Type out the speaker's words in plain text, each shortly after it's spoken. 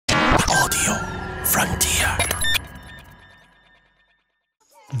Audio Frontier.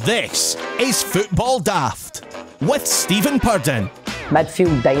 This is Football Daft with Stephen Purden,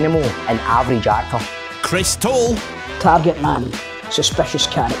 midfield dynamo and average actor, Chris Toll, target man, suspicious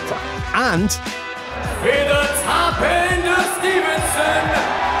character, and with the top end of Stevenson,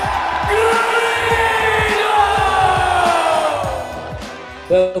 Grado!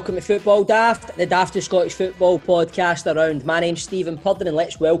 Welcome to Football Daft, the daftest Scottish football podcast around. My name's Stephen Purden and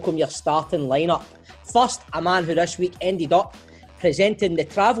let's welcome your starting lineup. First, a man who this week ended up presenting the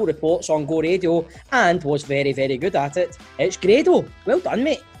travel reports on Go Radio and was very, very good at it. It's Grado. Well done,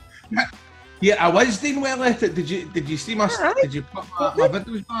 mate. Yeah, I was doing well at it. Did you see my? Did you put my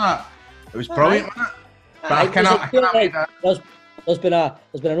videos on that? It was brilliant, wasn't it? But I cannot There's been an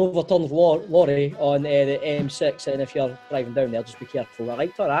overturned lorry on the M6, and if you're driving down there, just be careful. I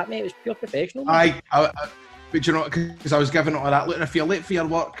liked all that, mate. It was pure professional. But you know, because I was giving it all that. Look, if you're late for your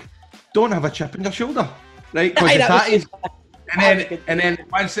work, don't have a chip in your shoulder, right? Because the tatties. And then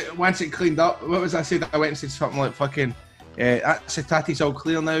once it cleaned up, what was I saying? I went and said something like fucking. That's the tatties all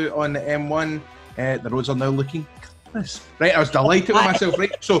clear now on the M1. The roads are now looking clear. Right, I was delighted with myself,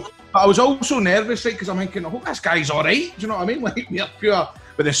 right? So, but I was also nervous, right? Because I'm thinking, I hope this guy's all right. Do you know what I mean? Like, we're pure.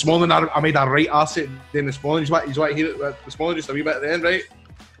 But this morning, I made a right arse it. Then this morning, he's what hear it this morning, just a wee bit at the end, right?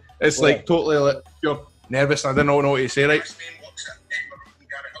 It's like totally like pure nervous. And I didn't know what to say, right?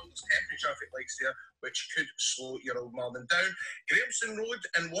 Traffic lights there, which could slow your old man down. Grahamson Road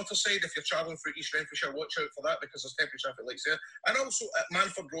and Waterside, if you're travelling through East Renfrewshire, watch out for that because there's temporary traffic lights there. And also at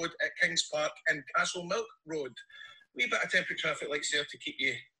Manford Road, at Kings Park and Castle Milk Road. Wee bit of temporary traffic lights there to keep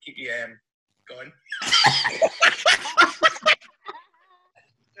you going.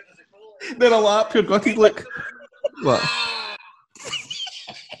 Then a lap, pure gutted look. What?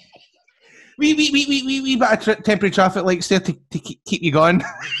 Wee bit of temporary traffic lights there to keep you going.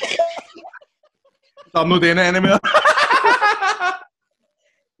 I'm not doing it anymore.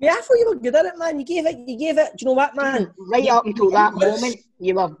 Yeah, I thought you were good at it, man. You gave it. Do you know what, man? Right up until that moment,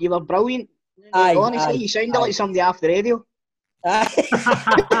 you were brilliant. Honestly, you sounded like somebody off the radio.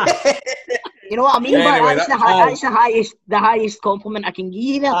 You know what I mean? Anyway, that's the highest compliment I can give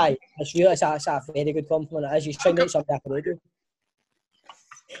you there. Aye, it's a very good compliment. As you sound like somebody off the radio.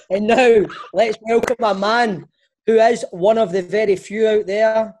 And now, let's welcome a man who is one of the very few out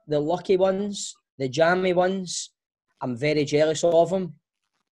there, the lucky ones, the jammy ones. I'm very jealous of him.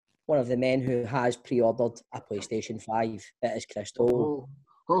 One of the men who has pre-ordered a PlayStation 5. It is Chris Toll.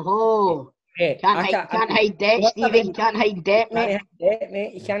 Oh. Hey, can't hide debt, Stephen. Can't hide debt, mate.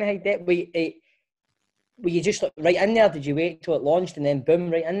 You can't hide debt. Were you just right in there? Did you wait till it launched and then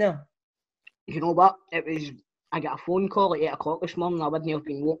boom, right in there? You know what? I got a phone call at 8 o'clock this morning. I wouldn't have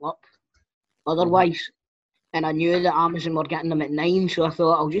been woken up otherwise. And I knew that Amazon were getting them at 9, so I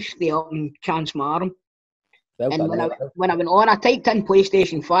thought I'll just stay up and chance my arm. When I went on, I typed in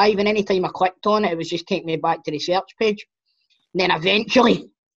PlayStation 5, and any time I clicked on it, it was just taking me back to the search page. And then eventually,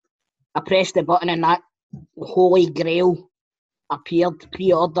 I pressed the button, and that holy grail appeared.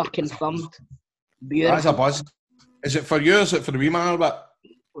 Pre-order confirmed. Beautiful. That's a buzz. Is it for you, or is it for the wee man, or what?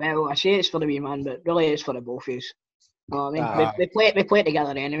 Well, I say it's for the wee man, but really it's for the both of us. You know what I mean? We play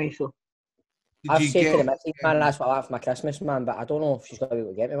together anyway, so. I've said to the missus, man, that's what I want for my Christmas, man, but I don't know if she's going to be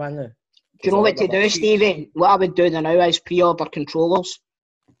able to get me one now. Do you know what to do, Stevie? What I would do now is pre-order controllers.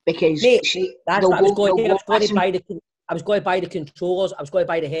 Because mate, that's what I was going to do. I was going to buy the controllers, I was going to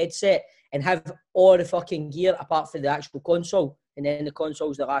buy the headset and have all the fucking gear apart from the actual console. And then the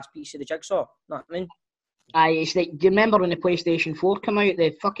console's the last piece of the jigsaw. Know what I mean? Aye, it's like, do you remember when the PlayStation 4 came out?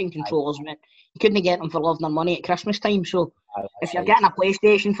 The fucking controllers, man. You couldn't get them for love nor money at Christmas time, so if you're getting a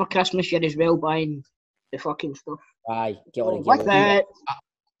PlayStation for Christmas, you're as well buying the fucking stuff. Aye, get on What's that?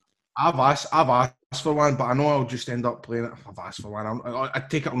 I've asked for one, but I know I'll just end up playing it. I've asked for one. I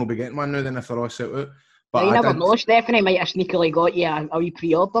take it I'll not be getting one now then if they're all set out. But you never know, Stephanie might have sneakily got you a wee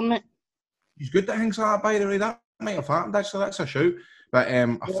pre-order, it. He's good at things like that, by the way. That might have happened, actually. That's a shout. But I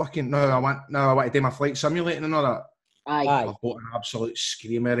want to do my flight simulating and all that. Aye. I bought an absolute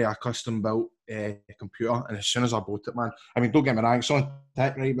screamer, a custom built computer, and as soon as I bought it, man, I mean, don't get me wrong, it's on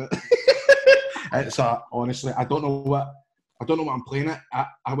tech, right? But it's honestly, I don't know what I'm playing it.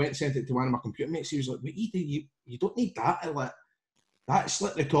 I went and sent it to one of my computer mates. He was like, "What you don't need that. I'm like, that's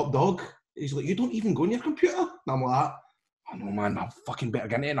like the top dog." He's like, "You don't even go on your computer." And I'm like, "I know, man. I'm fucking better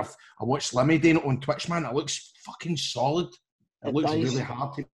getting it." And I watched Limmy doing it on Twitch, man. It looks fucking solid. It looks really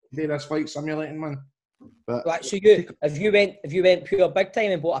hard to do this flight simulating, man. But right, so if you went pure big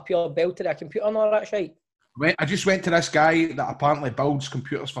time and bought a pure build to a computer and all that shit? I just went to this guy that apparently builds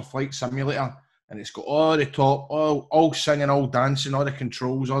computers for Flight Simulator, and it's got all the top, all singing, all dancing, all the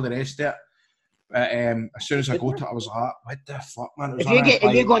controls, all the rest of it. As soon as I go to it, I was like, what the fuck, man? If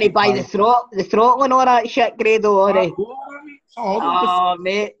you're going to buy the throttle and all that shit, Grado,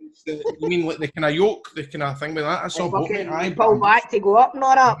 mate. You mean like the kind of yoke, the kind of thing with that? I saw boat, mate. Pull back to go up and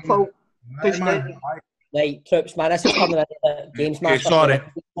all that. Push down. Right, troops, man, this is coming into the Games Master. Sorry.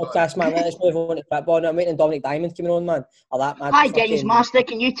 Podcast, man. Let's move on to football. I'm waiting on Dominic Diamond coming on, man. Hi, Games Master.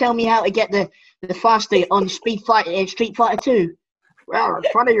 Can you tell me how to get the faster on Street Fighter 2? Well,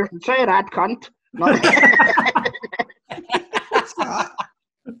 it's funny you can say that, cunt.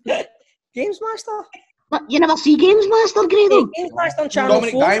 Games Master? You never see Games Master, Grado? Games Master on Channel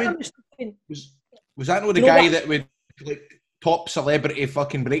 4. Diamond. Was that not the guy that would like top celebrity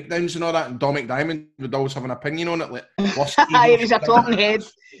fucking breakdowns and all that? And Dominic Diamond would always have an opinion on it. Like, he was a talking head.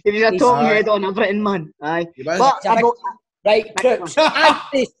 He was a talking head on everything, man. Aye. Right, troops.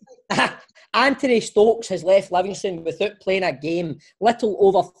 Anthony Stokes has left Livingston without playing a game little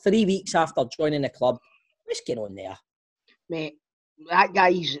over 3 weeks after joining the club. What's going on there? Mate, that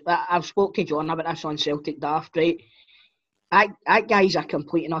guy's... I've spoke to John about this on Celtic Daft, right? That guy's a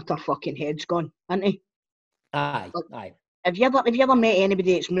complete and utter fucking head's gone, isn't he? Aye. Have you ever met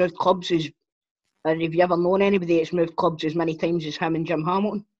anybody that's moved clubs and have you ever known anybody that's moved clubs as many times as him and Jim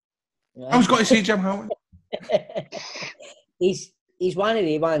Hamilton? I was going to say Jim Hamilton. He's one of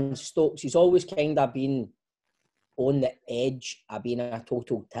the ones, Stokes. He's always kind of been on the edge of being a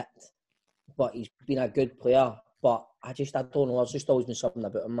total tit, but he's been a good player. But I don't know. There's just always been something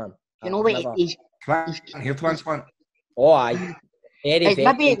about him, man. You know what? He's hair transplant. Oh, aye. Maybe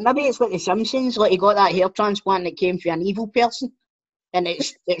it's like the Simpsons. Like he got that hair transplant that came from an evil person, and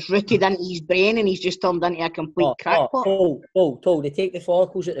it's rooted into his brain, and he's just turned into a complete crackpot. They take the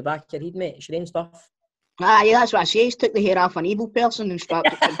follicles at the back of your head, mate. Strange stuff. Ah, yeah, that's what I say. He's took the hair off an evil person and strapped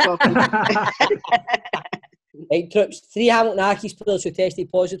it to Right, troops. 3 Hamilton Accies players who tested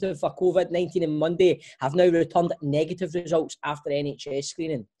positive for COVID-19 on Monday have now returned negative results after NHS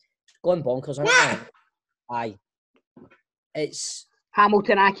screening. It's gone bonkers, isn't it? Aye. It's...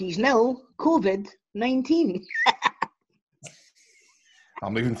 Hamilton Accies nil, COVID-19.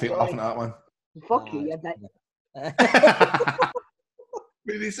 I'm not even laughing at that one. Fuck you, dick. What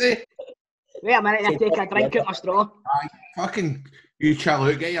did he say? Wait a minute, I take a drink out my straw. Aye, fucking, you chill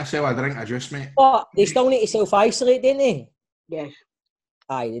out, get yourself a drink of juice, mate. But they still need to self-isolate, didn't they? Yes.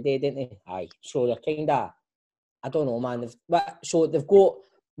 Aye, they did, didn't they? Aye. So they're kind of, I don't know, man. So they've got,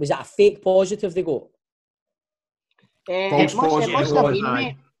 was that a fake positive they got? It must have been,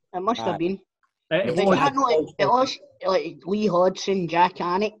 mate. It must have been. It was like Lee Hodgson, Jack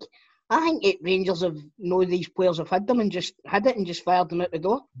Annick. I think Rangers have know these players have had them and just had it and just fired them out the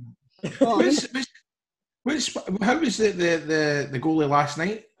door. How was the goalie last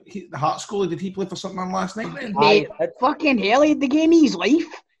night? The Hearts goalie, did he play for something last night? Mate, fucking hell, he had the game of his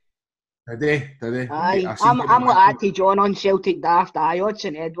life. Did he? Aye, I'm like that to John on Celtic Daft. Aye,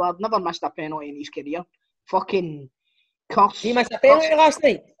 Hodgson Edward never missed a penalty in his career. Fucking curse. He missed a penalty last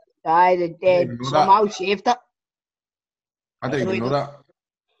night? Aye, somehow saved it. I didn't even know that.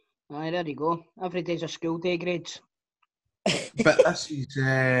 Aye, there you go. Every day's a school day, grades. But this is,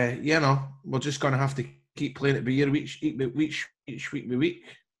 we're just going to have to keep playing it by ear each week by week.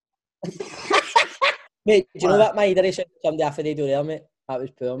 Mate, do you know that, mate? You didn't shout somebody after they do there, mate. That was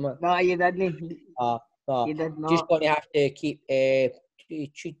poor, man. No, you didn't. You did not. Just going to have to keep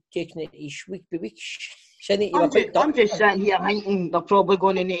taking it each week by week. I'm just sitting here thinking they're probably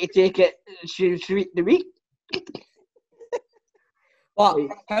going to need to take it week by week. But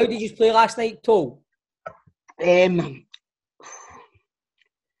how did you play last night, Toll?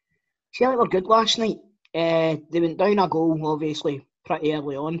 Celtic were good last night. They went down a goal, obviously, pretty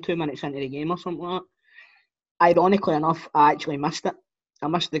early on, 2 minutes into the game or something like that. Ironically enough, I actually missed it. I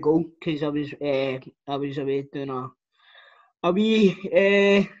missed the goal because I was away doing a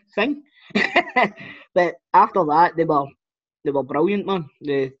wee thing. But after that, they were brilliant, man.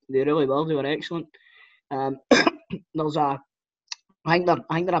 They really were. They were excellent. There's I think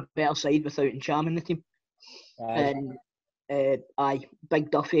they're a better side without Ncham in the team. And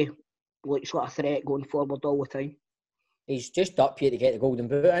Big Duffy looks like a threat going forward all the time. He's just up here to get the golden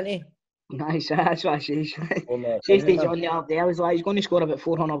boot, isn't he? Nice, that's what I say. Says to John the other day, I was like, he's going to score about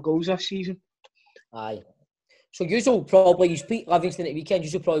 400 goals this season. Aye. So you'll probably, you beat Livingston at the weekend,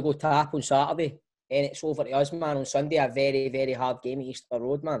 you'll probably go tap on Saturday, and it's over to us, man, on Sunday, a very, very hard game at Easter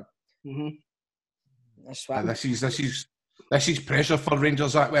Road, man. Mm-hmm. That's what this is pressure for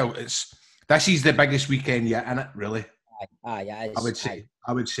Rangers. Well, this is the biggest weekend yet, isn't it? Really? Aye, it is.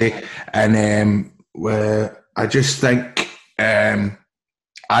 I would say, and I just think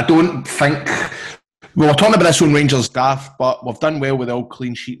I don't think Well, we're talking about this on Rangers daft, but we've done well with the all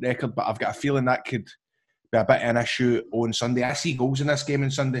clean sheet record, but I've got a feeling that could be a bit of an issue on Sunday. I see goals in this game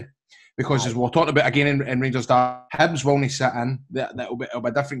on Sunday because, as we're talking about again in Rangers daft, Hibs will only sit in. It'll be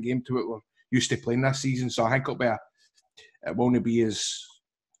a different game to what we're used to playing this season, so I think it will only be as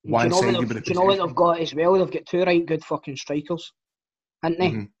one-sided. Do you know what they've got as well? They've got two right good fucking strikers, haven't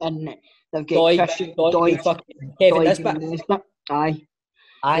they? Mm-hmm. And they've got Kevin Nisbet. Aye.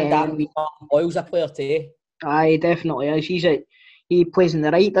 And that Boyle's a player too. Aye, definitely is. He plays in the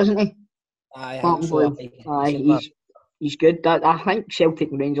right, doesn't he? Aye, I think so. Aye, he's good. I think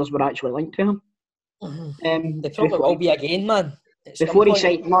Celtic and Rangers were actually linked to him. They probably will be again, man. Before he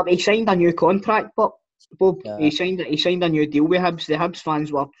signed a new contract, but Bob, he signed a new deal with Hibs. The Hibs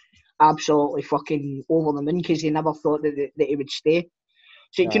fans were absolutely fucking over the moon because they never thought that he would stay.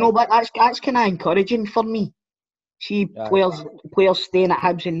 So do you know what? That's kind of encouraging for me. See players staying at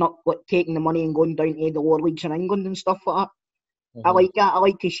Hibs and not taking the money and going down to the lower leagues in England and stuff like that. I like that. I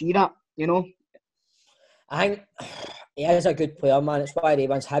like to see that. You know. I think he is a good player, man. It's why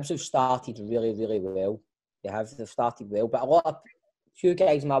Hibs have started really, really well. They've started well, but a few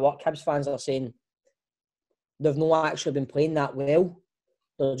guys in my work, Hibs fans, are saying they've not actually been playing that well.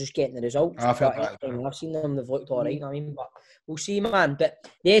 They're just getting the results. I've seen them, they've looked all right, I mean, but we'll see, man. But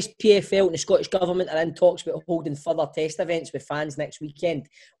the SPFL and the Scottish Government are in talks about holding further test events with fans next weekend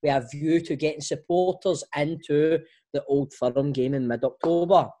with a view to getting supporters into the Old Firm game in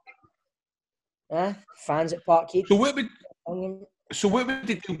mid-October. Fans at Parkhead. So what would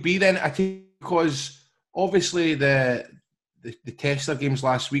it be then? I think because obviously the tester games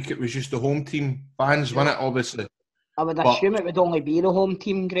last week, it was just the home team fans, wasn't it? Obviously. I would assume it would only be the home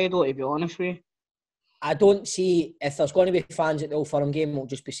team, Grado, to be honest with you. I don't see, if there's going to be fans at the Old Firm game, it'll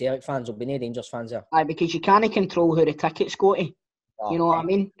just be Celtic fans, there'll be no Rangers fans there. Aye, because you can't control who the tickets go to. You know what I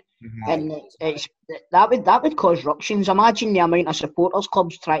mean? Mm-hmm. And that would cause ructions. Imagine the amount of supporters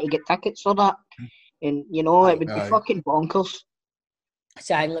clubs try to get tickets for that. And, you know, it would be fucking bonkers.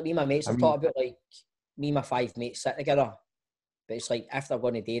 See, I think like me and my mates have thought about, like, me and my 5 mates sit together. But it's like, if they're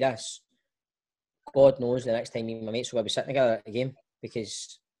going to do this, God knows the next time me and my mates will be sitting together at a game,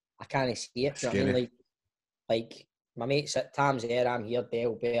 because I can't see it. You know what I mean? Like my mates at Tam's there, I'm here,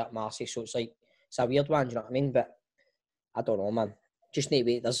 Dale, Bert, Marcy, so it's like, it's a weird one, do you know what I mean? But I don't know, man. Just need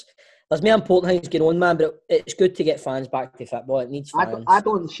to wait. There's more important things going on, man, but it's good to get fans back to football. It needs fans. I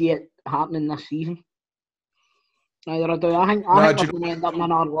don't see it happening this season. Either I do. I think we're going to end up in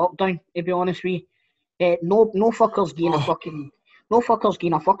another lockdown, to be honest with you. No fuckers giving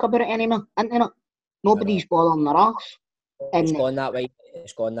a fuck about it anymore, isn't it? Nobody's bothering their arse. It's going that way.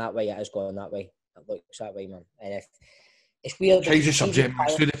 It's going that way. It is going that way. It looks that way, man. And if it's weird. Change the subject, man.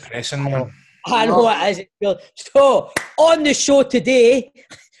 It's too depressing, man. I know it is. It's weird. So, on the show today,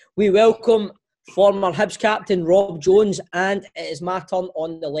 we welcome former Hibs captain Rob Jones, and it is my turn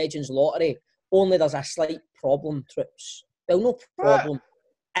on the Legends Lottery. Only there's a slight problem, Troops. Well, no problem.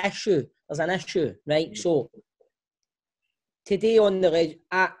 Issue. There's an issue, right? So, today on the Legends,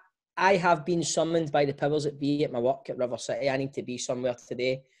 I have been summoned by the powers that be at my work at River City. I need to be somewhere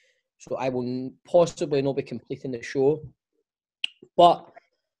today, so I will possibly not be completing the show. But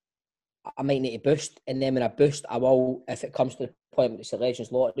I might need to boost, and then when I boost, I will, if it comes to the point that it's the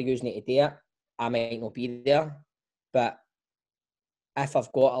Legends Lottery, you need to do it, I might not be there. But if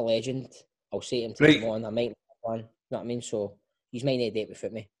I've got a legend, I'll say to him to come on. I might not have one, you know what I mean? So, you might need to do it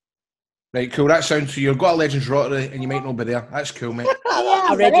without me. Right, cool. That sounds so. You've got a Legends Lottery and you might not be there. That's cool, mate.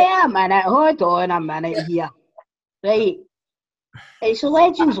 Hold on a minute here. Right. It's a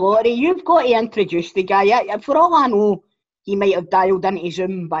Legends Lottery. You've got to introduce the guy. For all I know, he might have dialed into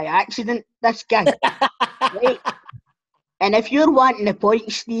Zoom by accident, this guy. Right? And if you're wanting the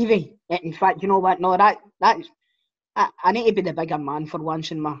points, Stevie, in fact, you know what? No, that's... I need to be the bigger man for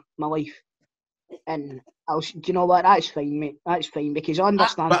once in my life. And do you know what? That's fine, mate. That's fine, because I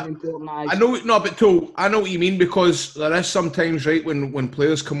understand how important that is. I know, no, but Tool, I know what you mean, because there is sometimes, right, when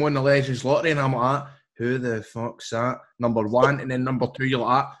players come on the Legends Lottery and I'm like, who the fuck's that? Number one, and then number two, you're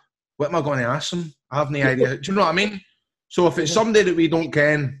like, what am I going to ask them? I have no idea. Do you know what I mean? So if it's somebody that we don't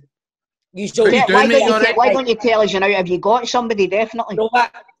ken, why don't you tell us, have you got somebody, definitely? Do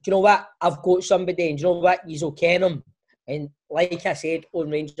you know what? I've got somebody, and do you know what? You'll ken him. And like I said, on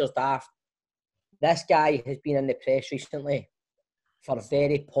Rangers Daft, this guy has been in the press recently for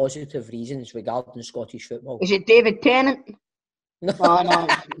very positive reasons regarding Scottish football. Is it David Tennant? No. Oh, no.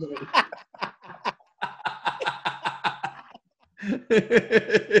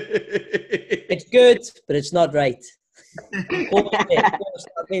 It's good, but it's not right.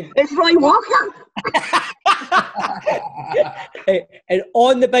 It's Roy Walker. And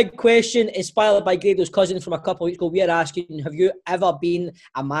on the big question, inspired by Grado's cousin from a couple of weeks ago, we are asking, have you ever been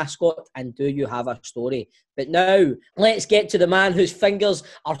a mascot and do you have a story? But now, let's get to the man whose fingers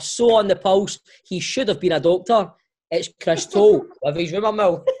are so on the pulse, he should have been a doctor. It's Chris Toll with his rumour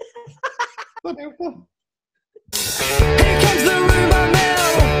mill. Here comes the rumor mill,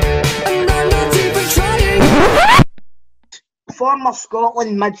 and I'm not even trying. Former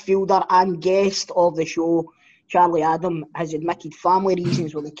Scotland midfielder and guest of the show, Charlie Adam, has admitted family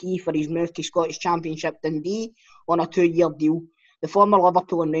reasons were the key for his move to Scottish Championship Dundee on a 2-year deal. The former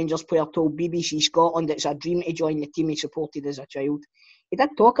Liverpool and Rangers player told BBC Scotland it's a dream to join the team he supported as a child. He did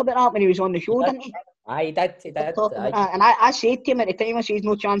talk about that when he was on the show, didn't he? Aye, he did. And I said to him at the time, I said,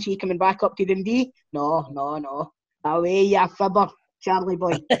 no chance of you coming back up to Dundee. No. Away, you fibber, Charlie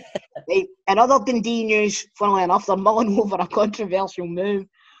boy. Right. In other Dundee news, funnily enough, they're mulling over a controversial move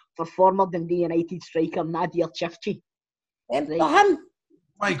for former Dundee United striker Nadir Chifchi. Him?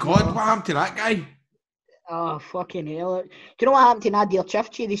 My God, what happened to that guy? Oh, fucking hell. Do you know what happened to Nadir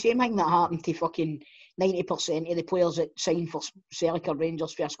Chifchi? The same thing that happened to fucking 90% of the players that signed for Celtic or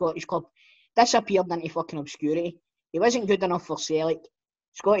Rangers for a Scottish club. Disappeared into fucking obscurity. He wasn't good enough for Celtic.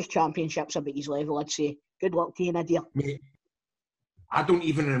 Scottish Championship's about his level, I'd say. Good luck to you, Nadir. Mate, I don't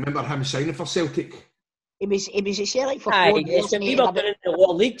even remember him signing for Celtic. He was at Celtic for 4 years. It's when we were doing the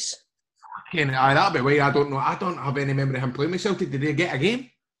lower leagues. That'll be weird. I don't know. I don't have any memory of him playing with Celtic. Did he get a game?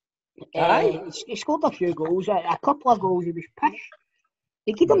 He scored a few goals. A couple of goals. He was pissed.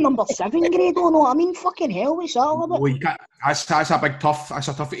 They gave him number 7 grade, know what I mean? Fucking hell, what's that all about? Well, that's a big tough. That's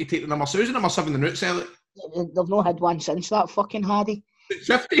a toughie to take the number 6 and number 7 in the route, Celtic. They've not had one since that fucking Hardy.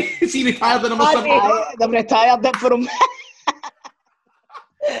 50? Is he retired the number 7? They've retired it for him.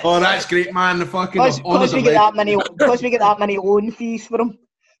 Oh, that's great, man. The fucking because we get that many loan fees for him.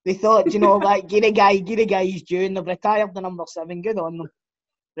 They thought, you know, like, get a guy he's due, and they've retired the number 7. Good on them.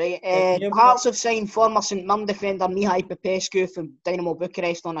 Right, Hearts have signed former St Mirren defender Mihai Popescu from Dynamo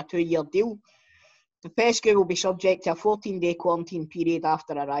Bucharest on a 2-year deal. Popescu will be subject to a 14-day quarantine period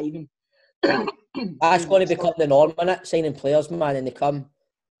after arriving. That's going to become the norm, isn't it? Signing players, man, and they come,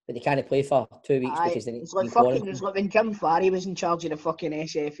 but they can't play for 2 weeks because they need to be quarantined. It's like when Jim Farry was in charge of the fucking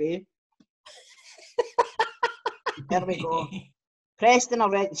SFA. There we go. Preston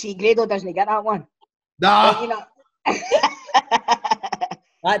already. See, Grado doesn't get that one. Nah.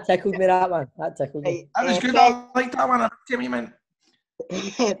 That tickled me, that one. That tickled me. That was good. I like that one. Timmy, man.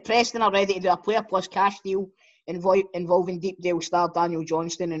 Preston are ready to do a player plus cash deal involving Deepdale star Daniel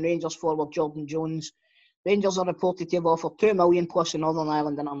Johnston and Rangers forward Jordan Jones. Rangers are reported to have offered $2 million plus a Northern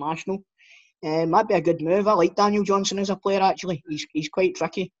Ireland international. Might be a good move. I like Daniel Johnson as a player, actually. He's quite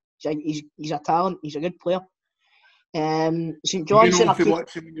tricky. He's a talent. He's a good player. St Johnson.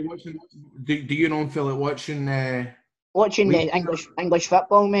 Do you know him for like watching? Watching the English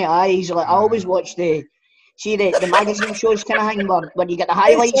football, mate. Aye, I always watch the magazine shows kind of thing where you get the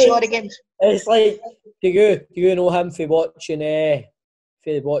highlights shot against. It's like, do you know him for watching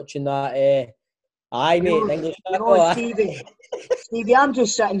that? Aye, mate, English football. Stevie, I'm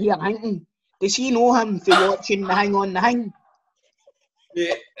just sitting here thinking, does he know him for watching the hang on the hang?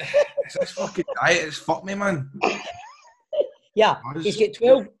 Yeah, it's fucking diet. It's fuck me, man. Yeah, he's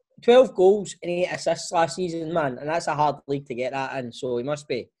got 12 goals and 8 assists last season, man, and that's a hard league to get that in, so he must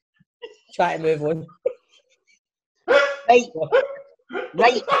be trying to move on.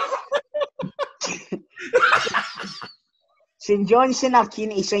 Right. St Johnstone are keen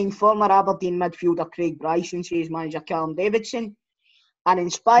to sign former Aberdeen midfielder Craig Bryson, says manager Callum Davidson. And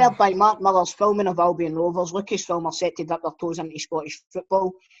inspired by Mark Miller's filming of Albion Rovers, Lucasfilm are set to dip their toes into Scottish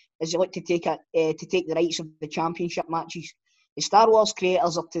football as they look to take the rights of the championship matches. The Star Wars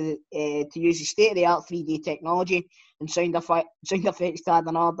creators are to use the state-of-the-art 3D technology and sound effects to add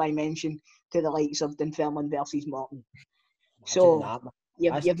another dimension to the likes of Dunfermline versus Morton. So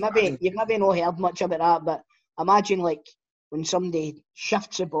you've maybe not heard much about that, but imagine like when somebody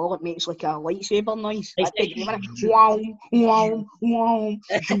shifts the ball, it makes like a lightsaber noise. And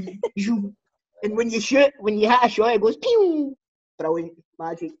when you hit a shot, it goes pew. Brilliant,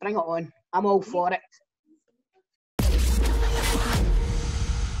 magic. Bring it on. I'm all for it.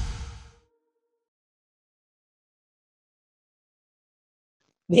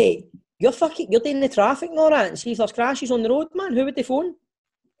 Mate, you're doing the traffic and all that, and see if there's crashes on the road, man. Who would they phone?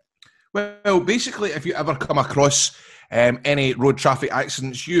 Well, basically, if you ever come across any road traffic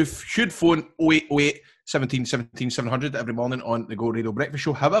accidents, you should phone 0808 17 17 700 every morning on the Go Radio Breakfast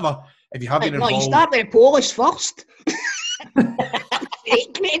Show. However, if you have been involved... you start with the police first.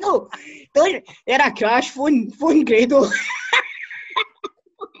 Grado. You're a crash. Phone Grado.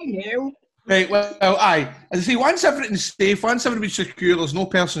 Fucking hell. Right, well, aye. As I say, once everything's safe, once everybody's secure, there's no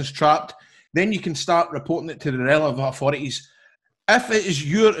person's trapped, then you can start reporting it to the relevant authorities. If it is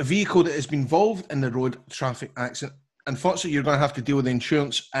your vehicle that has been involved in the road traffic accident, unfortunately, you're going to have to deal with the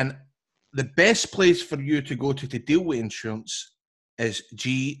insurance. And the best place for you to go to deal with insurance is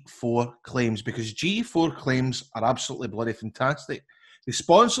G4 Claims, because G4 Claims are absolutely bloody fantastic. They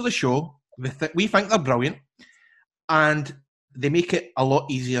sponsor the show. We think they're brilliant. And they make it a lot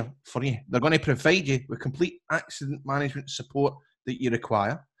easier for you. They're going to provide you with complete accident management support that you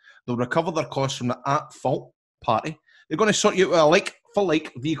require. They'll recover their costs from the at-fault party. They're going to sort you out with a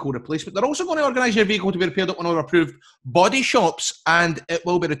like-for-like vehicle replacement. They're also going to organise your vehicle to be repaired at one of our approved body shops, and it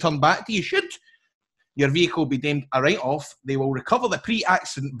will be returned back to you. Should your vehicle be deemed a write-off, they will recover the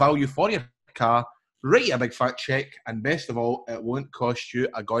pre-accident value for your car, write you a big fat check, and best of all, it won't cost you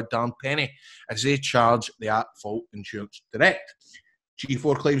a goddamn penny, as they charge the at-fault insurance direct.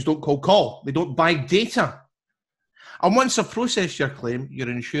 G4 Claims don't cold call. They don't buy data. And once they've processed your claim, your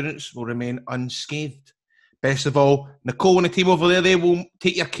insurance will remain unscathed. Best of all, Nicole and the team over there, they won't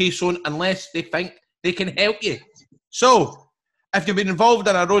take your case on unless they think they can help you. So, if you've been involved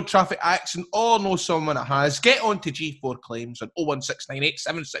in a road traffic accident or know someone that has, get on to G4 Claims on 01698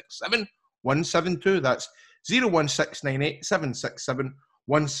 767 172. That's 01698 767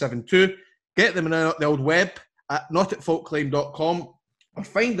 172. Get them on the old web at notatfaultclaim.com or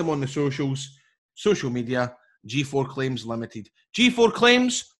find them on the social media, G4 Claims Limited. G4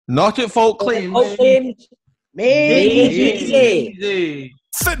 Claims, not at fault claims. Made easy.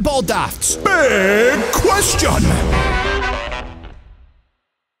 Football Daft's big question.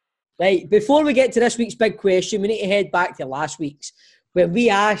 Right, before we get to this week's big question, we need to head back to last week's, where we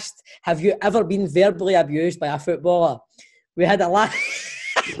asked, have you ever been verbally abused by a footballer? We had a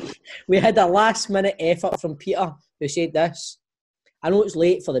last minute effort from Peter, who said this: I know it's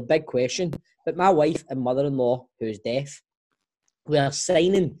late for the big question, but my wife and mother-in-law, who is deaf, were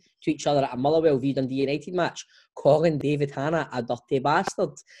signing to each other at a Motherwell v Dundee United match, calling David Hanna a dirty bastard.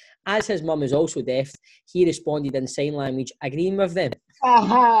 As his mum is also deaf, he responded in sign language, agreeing with them.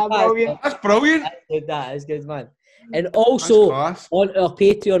 Brilliant. That's brilliant. That is good, man. And also, on our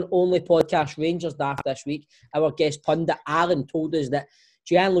Patreon-only podcast, Rangers Daft, this week, our guest pundit, Alan, told us that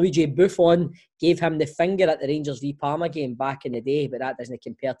Gianluigi Buffon gave him the finger at the Rangers v Parma game back in the day, but that doesn't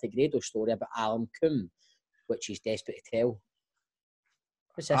compare to Grado's story about Alan Coombe, which he's desperate to tell.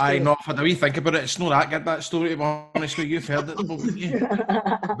 Aye, not if I think about it, it's not that good, that story, to be honest with you. You've heard it, haven't you?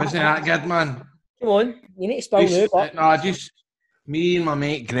 Wasn't that good, man? Come on, you need to spell just me and my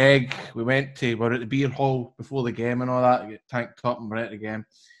mate Greg, we were at the beer hall before the game and all that, get tanked up and we're at the game.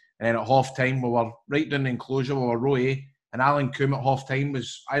 And then at half time, we were right down the enclosure, we were row A, and Alan Coombe at half time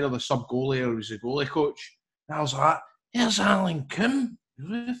was either the sub goalie or was the goalie coach. And I was like, here's Alan Coombe.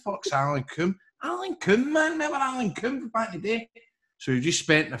 Who the fuck's Alan Coombe? Alan Coombe, man, remember Alan Coombe back in the day? So we just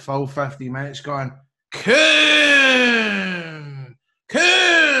spent the full 15 minutes going, Coombe,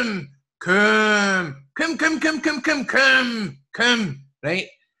 Coombe, Coombe, Coombe, Coombe, Coombe, Coombe, Coombe, Coombe, Coombe, right?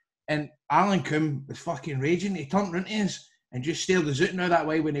 And Alan Coombe was fucking raging. He turned around to us and just stared us out now that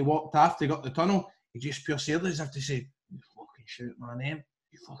way when he walked after he got the tunnel. He just pure stared as if to say, you fucking shoot my name.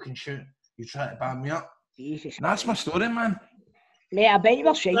 You fucking shoot. You try to ban me up. Jesus. And that's my story, man. Mate, I bet you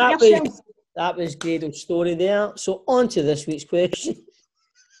were shaking yourself. That was Grado's story there. So on to this week's question. Do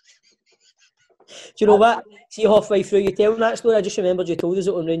you know what? See, halfway through you telling that story, I just remembered you told us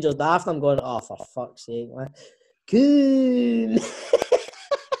it on Rangers Daft. I'm going, oh, for fuck's sake, man. Cool.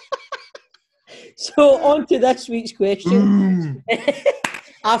 So on to this week's question.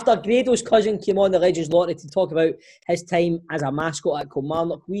 After Grado's cousin came on the Legends Lottery to talk about his time as a mascot at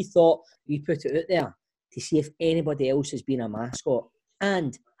Kilmarnock, we thought we'd put it out there to see if anybody else has been a mascot.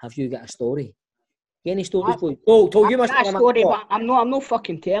 And have you got a story? Any stories, boy? Oh, you must have a story, but I'm not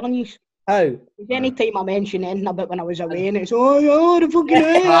fucking telling you. How? Any time I mention anything about when I was away, and it's the fucking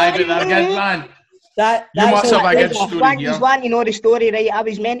Aye, but they're good, man. You must have a good story here. You want to know the story, right? I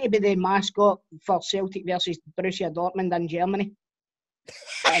was meant to be the mascot for Celtic versus Borussia Dortmund in Germany.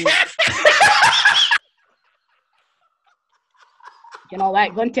 You know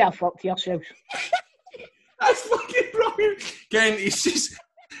what? Go and tell fuck to yourselves. That's fucking brilliant. Ken,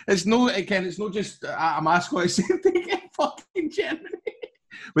 it's not just a mascot, it's the same thing in fucking Germany.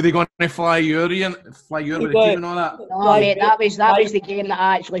 Were they going to fly you with the team and all that? No, mate, that was the game that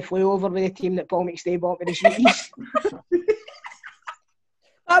I actually flew over with the team that Paul McStay bought with the sweeties.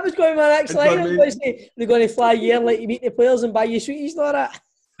 That was going to my next line. They're going to fly you in like you meet the players and buy you sweeties and all that.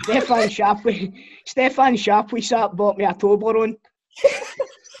 Stefan Shapley sat bought me a Toblerone.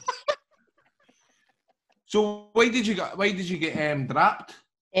 So why did you get draped?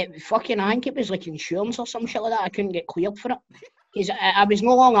 It fucking, I think it was like insurance or some shit like that. I couldn't get cleared for it. Because I was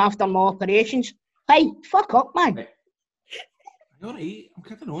no long after my operations. Hey, fuck up, man. You're right, I'm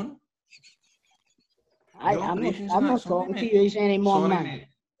kidding on. I'm not talking to you anymore, man. Mate.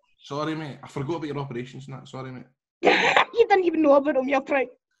 Sorry, mate. I forgot about your operations and that. Sorry, mate. You didn't even know about them, you're right.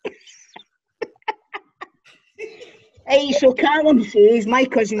 Hey, so Callum says my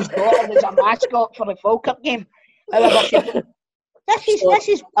cousin's daughter was a mascot for the World Cup game. However, this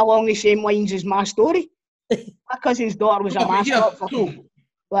is along the same lines as my story. My cousin's daughter was a mascot for.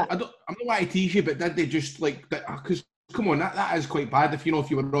 What? I'm not going to tease you, but did they just like? Because come on, that is quite bad. If you know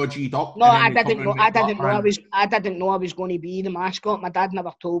you're Rogied up. No, I didn't know. I didn't know I was going to be the mascot. My dad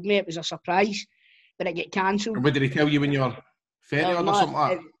never told me. It was a surprise, but it get cancelled. What did he tell you when you were 30 or something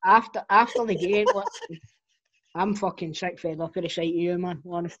like that? After the game, I'm fucking sick fed up of the sight of you, man.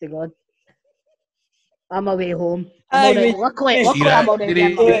 Honest to God. I'm away home. Luckily, I'm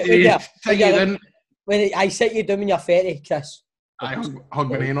already. When I sit you down when you're 30, Chris. I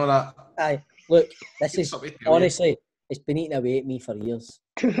hug me and all that. Aye, look, this is honestly, it's been eating away at me for years.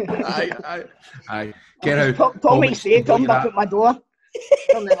 Aye. Get out. Tommy said, come back at my door.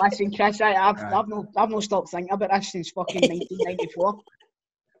 Listen, Chris, I've not stopped thinking about this since fucking 1994.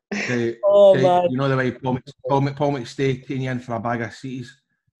 Man. You know the way Paul McStay taking you in for a bag of seats.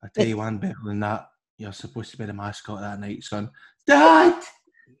 I tell you one better than that. You're supposed to be the mascot that night, son. Dad!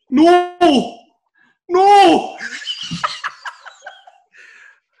 No!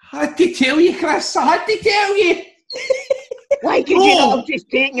 I had to tell you, Chris. I had to tell you. Why could you not have just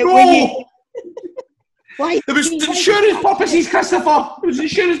taken it with you? Why? It was insurance purposes, Christopher. It was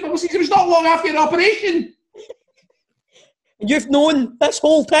insurance purposes. It was not long after your operation. And you've known this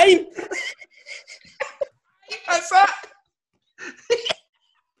whole time. That's it.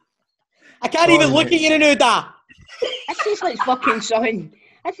 I can't even look at you and know that. It's just like fucking something.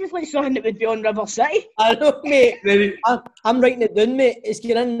 It's just like something that would be on River City. I know, mate. I'm writing it down, mate. It's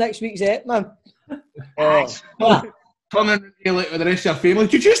getting in next week's ep, man. Turning into like the rest of your family.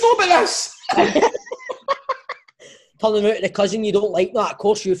 Did you know about this? Turning out to the cousin you don't like that. Of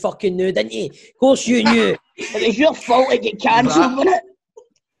course you fucking knew, didn't you? Of course you knew. It was your fault it get cancelled, wasn't it?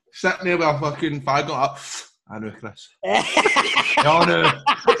 Sitting there with a fucking fag up. I know, Chris. I know.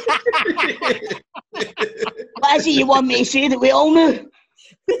 What is it you want me to say that we all knew?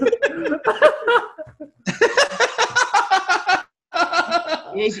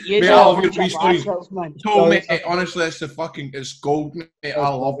 Mate, honestly, it's gold, mate. I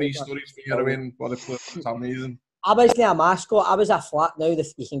love these stories for you. It's amazing. I wasn't a mascot. I was a flag. Now you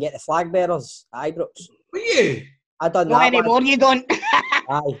can get the flag bearers, Ibrox. Were you? I done not that. Not anymore. You don't.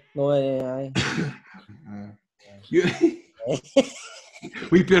 Aye.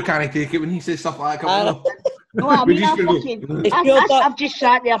 We pure can't take it when he says stuff like that. No, I mean, I've just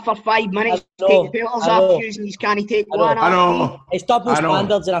sat there for 5 minutes to take the filters off using these can't take one. I know. It's double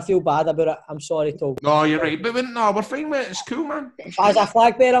standards and I feel bad about it. I'm sorry, Tom. No, you're right. But we're fine, mate. It's cool, man. As a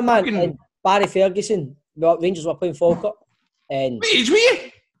flag bearer, man, and Barry Ferguson, Rangers were playing Falkirk. And wait, age were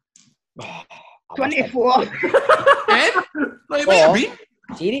you? 24. Like, where have you been?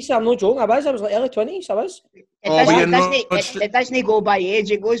 Seriously, I'm not joking. I was like early 20s. I was. It doesn't go by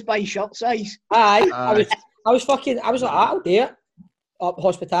age, it goes by shirt size. Aye. I was like, I'll do it. Up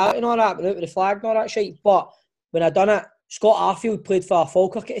hospitality and all that, but out with the flag and all that shit. But when I done it, Scott Arfield played for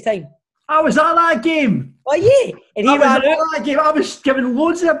Falkirk at the time. I was at that game. Oh, yeah. And he ran out. That game. I was giving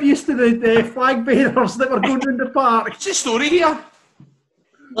loads of abuse to the flag bearers that were going around the park. It's a story here.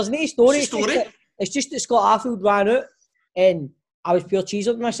 There's no story. It's just that Scott Arfield ran out and I was pure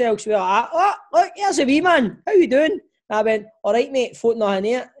cheesing myself. So we were like, oh, look, here's a wee man. How you doing? And I went, all right, mate, floating nothing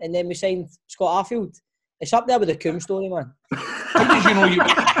here. And then we signed Scott Arfield. It's up there with the Coombe story, man. How did you know you...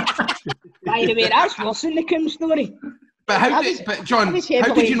 By the way, that's worse than the Coombe story. But John,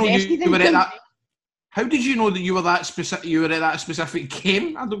 how did you know you were at that? How did you know that you were that specific? You were at that specific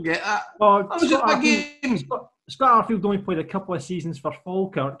game? I don't get that. Well, that was a game. Scott Arfield only played a couple of seasons for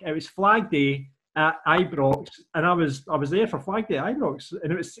Falkirk. It was Flag Day at Ibrox, and I was there for Flag Day at Ibrox,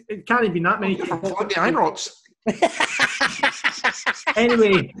 and it can't have been that many. Flag Day at Ibrox.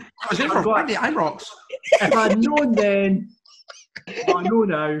 Anyway, I was there for Flag Day at Ibrox. If I'd known then, I know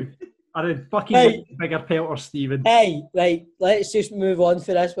now. I'd have fucking bigger pelter, Stephen. Hey, right, let's just move on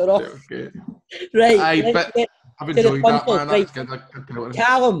for this. We're off. Okay. Right. Aye, but I've enjoyed that, man. That's good.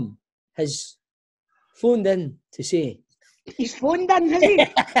 Callum has phoned in to say. He's phoned in, has he?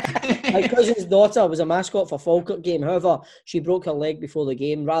 My cousin's daughter was a mascot for Falkirk game. However, she broke her leg before the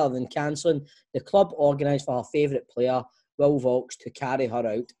game. Rather than cancelling, the club organised for her favourite player, Will Vaulks to carry her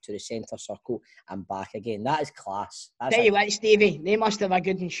out to the centre circle and back again. That is class. That's Tell you what, Stevie, they must have a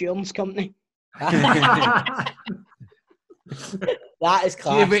good insurance company. that is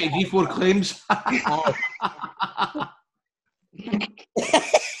class. G4 claims.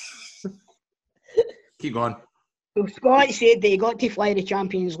 Keep going. So Scott said that he got to fly the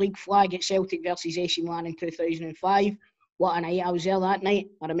Champions League flag at Celtic versus AC Milan in 2005. What a night. I was there that night.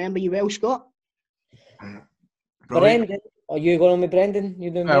 I remember you well, Scott. Brendan, are you going on with Brendan?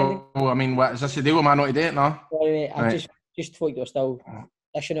 You doing Brendan? Well, I mean, what is this the deal with man not to date now? Sorry, mate. I Right. just thought you were still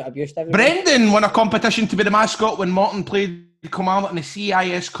dishing out abuse to everybody. Brendan won a competition to be the mascot when Morton played Commander in the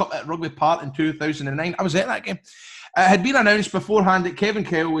CIS Cup at Rugby Park in 2009. I was at that game. It had been announced beforehand that Kevin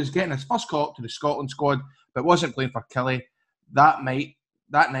Kyle was getting his first call up to the Scotland squad, but wasn't playing for Kelly that night.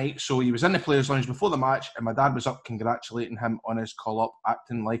 So he was in the players' lounge before the match, and my dad was up congratulating him on his call up,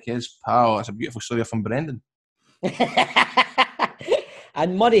 acting like his pal. That's a beautiful story from Brendan.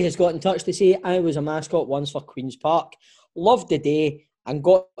 And Murray has got in touch to say, I was a mascot once for Queen's Park. Loved the day and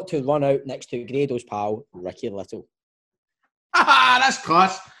got to run out next to Grado's pal, Ricky Little. That's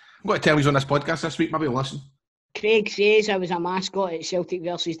class. I'm going to tell you on this podcast this week. Maybe you'll listen. Craig says I was a mascot at Celtic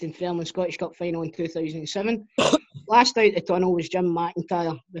versus Dunfermline Scottish Cup final in 2007. Last out the tunnel was Jim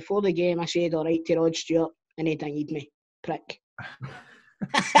McIntyre. Before the game, I said all right to Rod Stewart, and he denied me. Prick.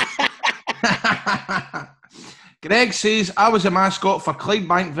 Greg says, I was a mascot for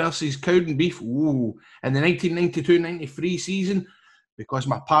Clydebank versus Cowden Beef in the 1992-93 season because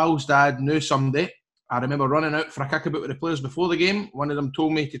my pal's dad knew somebody. I remember running out for a kickabout with the players before the game. One of them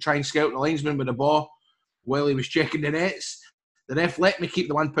told me to try and scout the linesman with the ball while he was checking the nets. The ref let me keep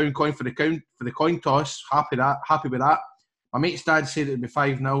the £1 coin for the coin toss. Happy with that. My mate's dad said it would be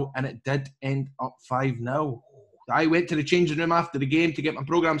 5-0, and it did end up 5-0. I went to the changing room after the game to get my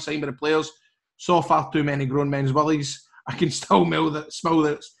programme signed by the players. Saw far too many grown men's willies. I can still smell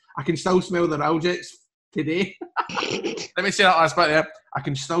their objects today. Let me say that last bit there. I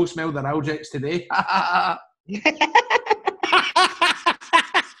can still smell their objects today.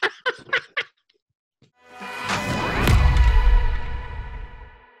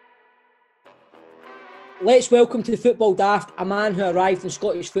 Let's welcome to the Football Daft a man who arrived in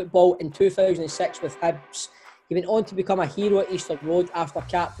Scottish football in 2006 with Hibs. He went on to become a hero at Easter Road after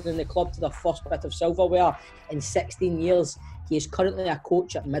captaining the club to their first bit of silverware in 16 years. He is currently a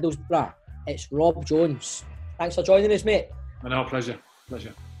coach at Middlesbrough. It's Rob Jones. Thanks for joining us, mate. No, pleasure. How's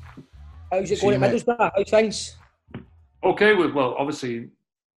it going at Middlesbrough? How's things? Okay, well, obviously,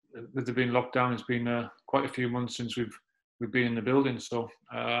 with there being lockdown, it's been quite a few months since we've been in the building. So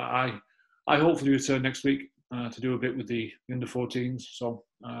I hopefully return next week to do a bit with the under-14s. So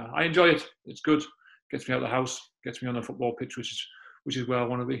I enjoy it. It's good. Gets me out of the house, gets me on the football pitch, which is where I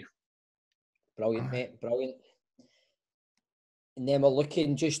want to be. Brilliant, mate. Brilliant. And then we're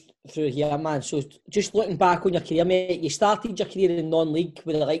looking just through here, man. So just looking back on your career, mate, you started your career in non-league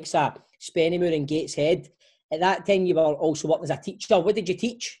with the likes of Spennymoor and Gateshead. At that time, you were also working as a teacher. What did you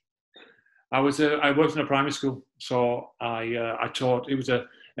teach? I worked in a primary school, so I taught. It was a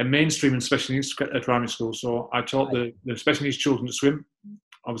mainstream and special needs primary school, so I taught the special needs children to swim.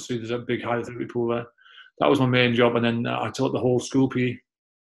 Obviously, there's a big hydrotherapy pool there. That was my main job, and then I taught the whole school PE.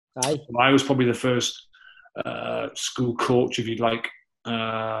 Aye. So I was probably the first school coach, if you'd like,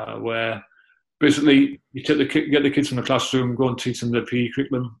 where basically you get the kids from the classroom, go and teach them the PE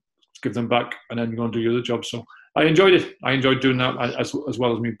curriculum, give them back, and then go and do your other job. So I enjoyed it. I enjoyed doing that as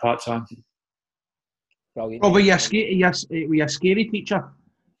well as me part-time. Brilliant. Oh, were you a scary teacher?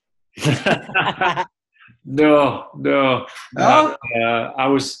 No. I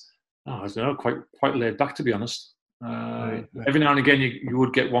was quite laid back, to be honest. Right. Every now and again, you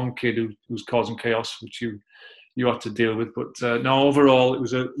would get one kid who's causing chaos, which you had to deal with. But no, overall, it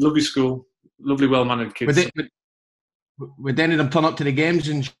was a lovely school, lovely, well-mannered kids. Would any of them turn up to the games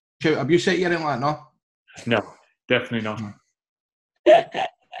and shout abuse at you or anything like that? No, definitely not.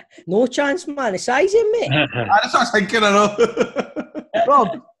 No chance, man. The size of mate. That's what I was thinking, I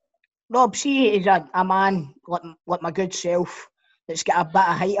know. Rob, see, he's a man like my good self that's got a bit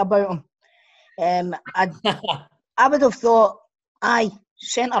of height about him. I would have thought,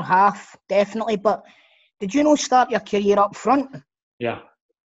 centre half, definitely. But did you start your career up front? Yeah.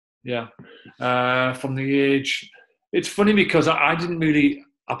 From the age, it's funny because I didn't really.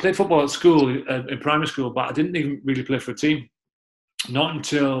 I played football at school, in primary school, but I didn't even really play for a team. Not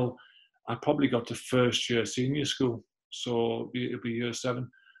until I probably got to first year senior school, so it'll be year 7.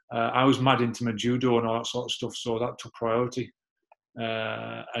 I was mad into my judo and all that sort of stuff, so that took priority.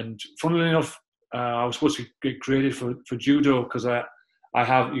 And funnily enough, I was supposed to get graded for judo because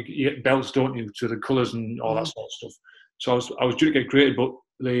you get belts, don't you, to the colours and all that sort of stuff. So I was due to get graded, but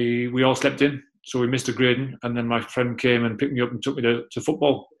we all slept in, so we missed the grading. And then my friend came and picked me up and took me to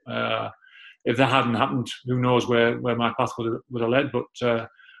football. If that hadn't happened, who knows where my path would have led. But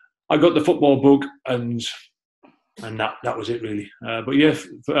I got the football bug, and that was it really. But yeah,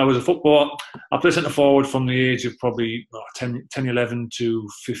 I was a football. I played centre forward from the age of probably 10, 11 to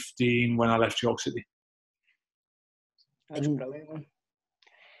 15 when I left York City. That's brilliant, man.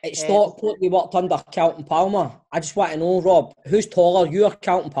 At Stockport, we worked under Carlton Palmer. I just want to know, Rob, who's taller, you or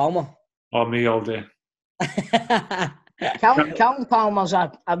Carlton Palmer? Or me all day. Carlton Palmer's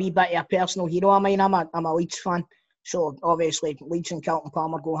a wee bit of a personal hero of mine. I'm a Leeds fan, so obviously Leeds and Carlton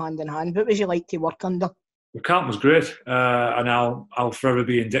Palmer go hand in hand. What was he like to work under? Well, Carlton was great, and I'll forever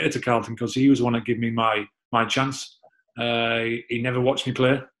be indebted to Carlton because he was the one that gave me my chance. He never watched me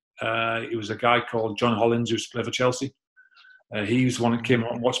play. He was a guy called John Hollins who used to play for Chelsea. He was the one that came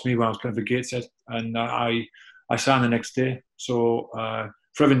out and watched me when I was playing for Gateshead, and I signed the next day. So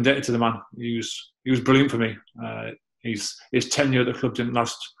forever indebted to the man. He was brilliant for me. His tenure at the club didn't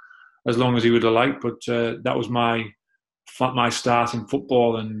last as long as he would have liked, but that was my start in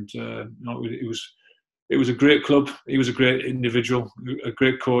football, and it was a great club. He was a great individual, a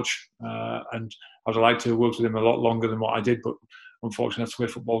great coach, and I would have liked to have worked with him a lot longer than what I did, but unfortunately that's the way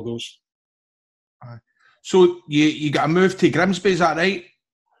football goes. So you got a move to Grimsby, is that right?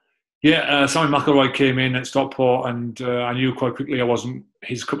 Yeah, Sammy McElroy came in at Stockport, and I knew quite quickly I wasn't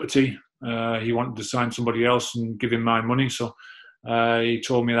his cup of tea. He wanted to sign somebody else and give him my money, so he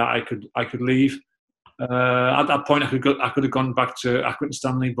told me that I could leave. At that point, I could have gone back to Accrington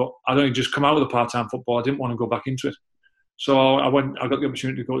Stanley, but I'd only just come out of the part-time football. I didn't want to go back into it, so I got the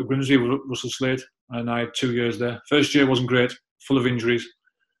opportunity to go to Grimsby with Russell Slade, and I had 2 years there. First year wasn't great, full of injuries.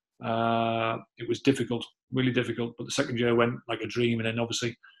 It was difficult, really difficult. But the second year went like a dream, and then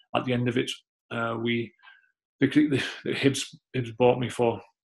obviously at the end of it, the Hibs bought me for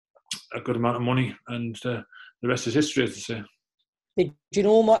a good amount of money, and the rest is history, as they say. Did you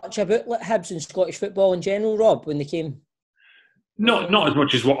know much about Hibs and Scottish football in general, Rob, when they came? Not as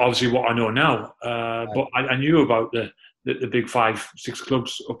much as what I know now, but I knew about the big 5-6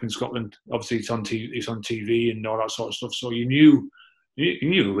 clubs up in Scotland. Obviously, it's on TV and all that sort of stuff. So you knew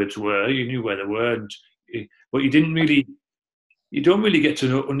who it were, you knew where they were, but you don't really get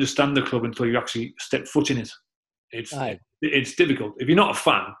to understand the club until you actually step foot in it. It's difficult. If you're not a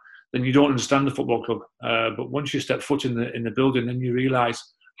fan, then you don't understand the football club. But once you step foot in the building, then you realise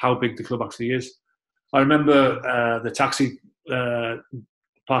how big the club actually is. I remember the taxi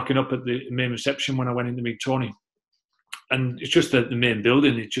parking up at the main reception when I went in to meet Tony, and it's just the main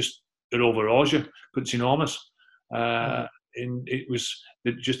building. It overawes you, but it's enormous. And it was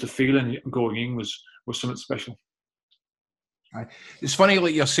just the feeling going in was something special. It's funny,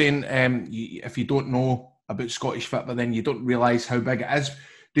 like you're saying, if you don't know about Scottish football, then you don't realise how big it is.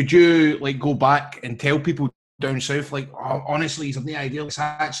 Did you like go back and tell people down south, like, oh, honestly, you have no idea? It's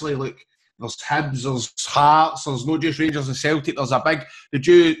actually, look, there's Hibs, there's Hearts, there's not just Rangers and Celtic. There's a big. Did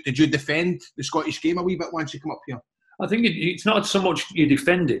you defend the Scottish game a wee bit once you come up here? I think it's not so much you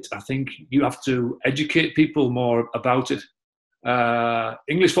defend it. I think you have to educate people more about it.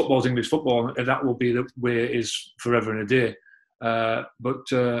 English football is English football, and that will be the way it is forever and a day. But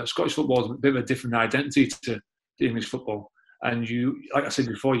Scottish football is a bit of a different identity to English football, and like I said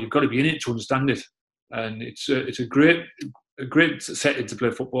before, you've got to be in it to understand it. And it's a great setting to play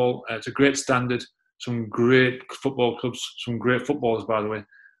football. It's a great standard. Some great football clubs, some great footballers, by the way,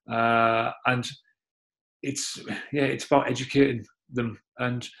 and it's about educating them.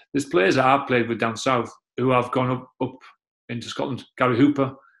 And there's players that I've played with down south who have gone up into Scotland. Gary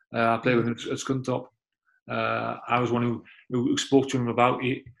Hooper, I played with him at Scunthorpe. I was one who spoke to him about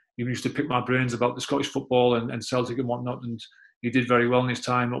it. He used to pick my brains about the Scottish football and Celtic and whatnot, and he did very well in his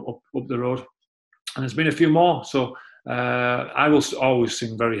time up the road. And there's been a few more, so I will always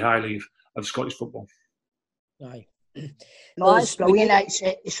sing very highly of Scottish football. Aye. No, that's brilliant.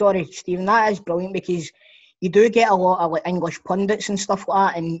 Sorry, Stephen, that is brilliant because you do get a lot of like English pundits and stuff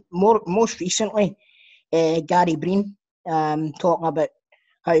like that, and most recently, Gary Breen talking about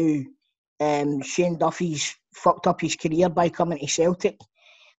how Shane Duffy's fucked up his career by coming to Celtic.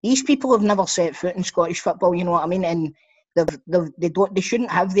 These people have never set foot in Scottish football, you know what I mean? And they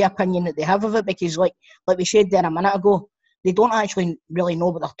shouldn't have the opinion that they have of it because, like we said there a minute ago, they don't actually really know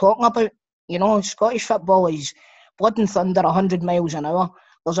what they're talking about. You know, Scottish football is blood and thunder, 100 miles an hour.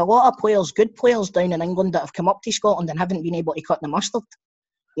 There's a lot of players, good players down in England that have come up to Scotland and haven't been able to cut the mustard.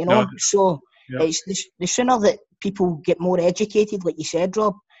 You know, so it's the sooner that people get more educated, like you said,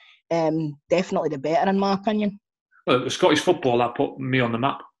 Rob, definitely the better, in my opinion. Well, the Scottish football, that put me on the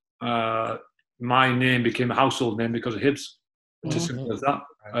map. my name became a household name because of Hibs. It's as simple as that,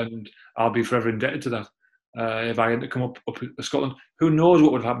 and I'll be forever indebted to that. If I had to come up to Scotland, who knows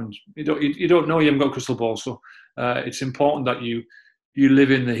what would have happened? You don't know. You haven't got a crystal ball, so it's important that you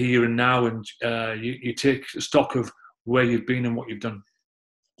live in the here and now, and you take stock of where you've been and what you've done.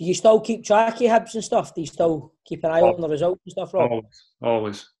 Do you still keep track of Hibs and stuff? Do you still keep an eye on the results and stuff, Rob?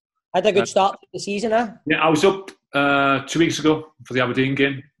 Always. Had a good start to the season, eh? Yeah, I was up 2 weeks ago for the Aberdeen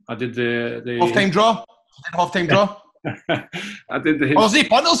game. I did the half-time draw. Half-time draw. I did the Hibs. Was he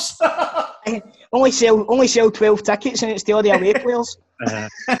punters? only sell 12 tickets and it's the other away players. I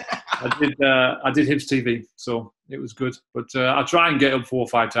did Hibs TV, so it was good. But I try and get up 4 or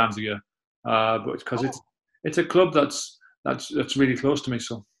 5 times a year, but because it's a club that's really close to me.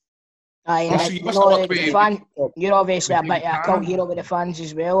 So. You're obviously a bit of a cult hero with the fans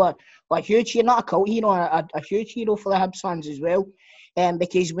as well. You're not a cult hero, a huge hero for the Hibs fans as well.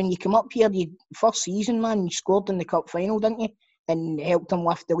 Because when you come up here, your first season, man, you scored in the cup final, didn't you? And helped them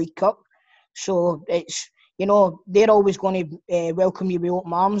lift the League Cup. So it's, they're always going to welcome you with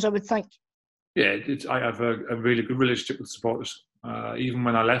open arms, I would think. Yeah, I have a really good relationship with supporters. Even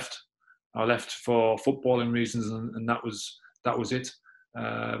when I left for footballing reasons, and that was it.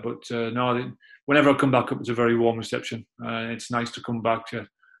 No, whenever I come back up, it's a very warm reception. It's nice to come back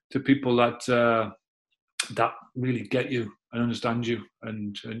to people that really get you and understand you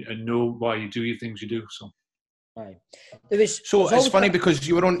and know why you do your things you do. So, right. So it's funny because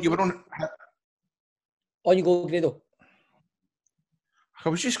you were on. On you go, Grado. I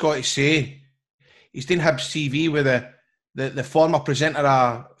was just going to say, he's doing Hibs TV with the former presenter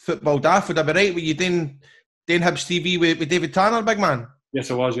of Football Daft. Would I be right? Were you doing Hibs TV with David Tanner, big man?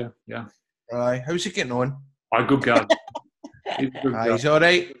 Yes, I was. Yeah. Aye. How's he getting on? Good guy. He's all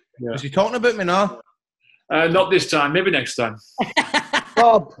right. Yeah. Is he talking about me now? Not this time. Maybe next time.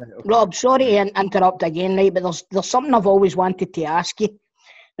 Rob, sorry to interrupt again, right? But there's something I've always wanted to ask you,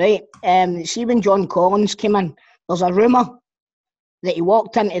 right? See, when John Collins came in, there's a rumour that he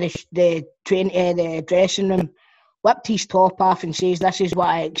walked into the dressing room, whipped his top off, and says, "This is what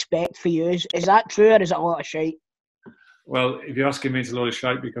I expect for you." Is that true, or is it a lot of shite? Well, if you're asking me, it's a lot of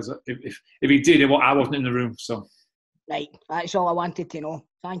shite because if he did, I wasn't in the room. So, right, that's all I wanted to know.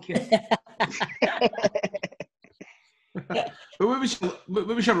 Thank you. But what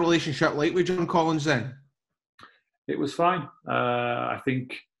was your relationship like with John Collins then? It was fine. I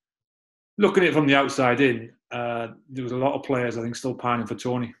think looking at it from the outside in, there was a lot of players I think still pining for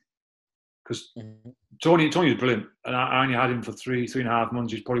Tony, because Tony was brilliant, and I only had him for 3.5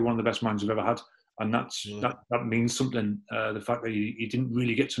 months. He's probably one of the best managers I've ever had, and that means something. The fact that you didn't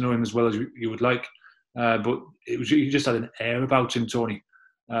really get to know him as well as you would like, but he just had an air about him, Tony.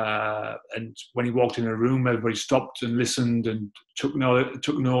 And when he walked in a room, everybody stopped and listened and took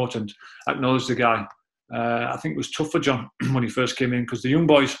note and acknowledged the guy. I think it was tough for John when he first came in, because the young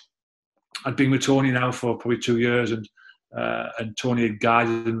boys had been with Tony now for probably 2 years, and Tony had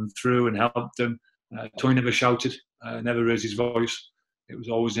guided them through and helped them. Tony never shouted, never raised his voice. It was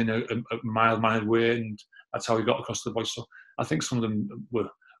always in a mild-mannered way, and that's how he got across the voice. So I think some of them were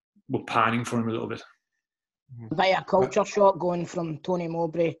pining for him a little bit. By a culture shock going from Tony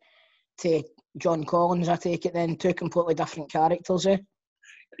Mowbray to John Collins, I take it then, 2 completely different characters, eh?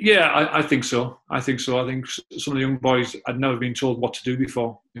 Yeah, I think so. I think some of the young boys had never been told what to do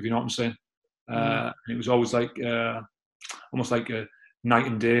before, if you know what I'm saying. And it was always like almost like a night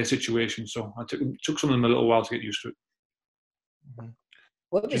and day situation. So it took some of them a little while to get used to it.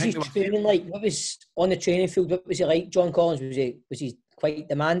 What was his training like? What was on the training field? What was he like, John Collins? Was he quite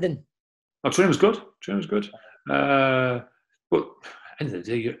demanding? Our training was good. But at the end of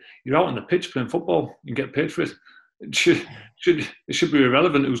the day, you're out on the pitch playing football. You get paid for it. It should be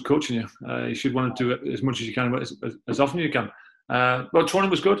irrelevant who's coaching you. You should want to do it as much as you can, as often as you can. But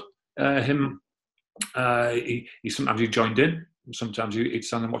training was good. He sometimes he joined in. Sometimes he'd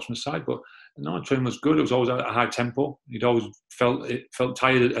stand and watch from the side. But no, training was good. It was always at a high tempo. He'd always felt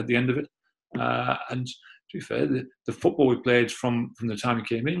tired at the end of it. And to be fair, the football we played from the time he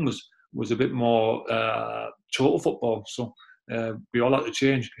came in was a bit more total football. So we all had to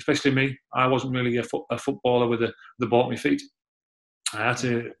change, especially me. I wasn't really a footballer with the ball at my feet. I had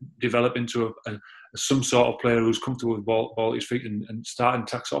to develop into some sort of player who's comfortable with ball at his feet and start and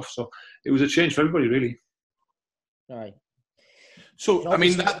tax off. So it was a change for everybody, really. Right. So I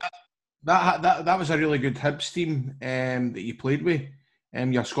mean that was a really good Hibs team that you played with.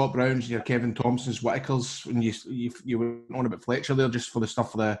 Your Scott Browns, your Kevin Thompsons, Whitakers, when you went on about Fletcher there just for the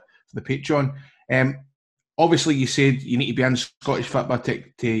stuff for the Patreon. Obviously, you said you need to be in Scottish football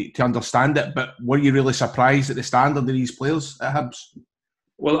to understand it, but were you really surprised at the standard of these players at Hibs?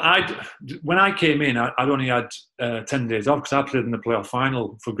 Well, when I came in, I'd only had 10 days off because I played in the playoff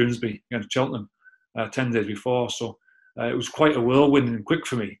final for Grimsby against Cheltenham 10 days before. So it was quite a whirlwind and quick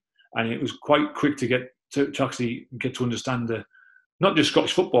for me. And it was quite quick to get to actually get to understand not just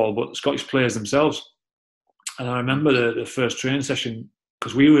Scottish football, but the Scottish players themselves. And I remember the first training session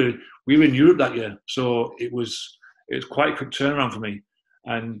because we were in Europe that year, so it was quite a quick turnaround for me,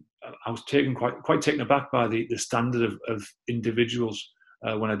 and I was quite taken aback by the standard of individuals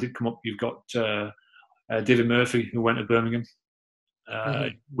when I did come up. You've got David Murphy, who went to Birmingham,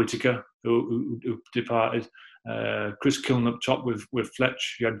 Whittaker, who departed, Chris Killen up top with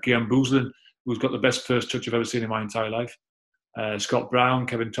Fletch. You had Guillaume Bouzlin, who's got the best first touch I've ever seen in my entire life. Scott Brown,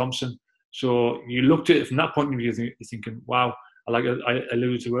 Kevin Thompson. So you looked at it from that point of view, you're thinking, wow, like I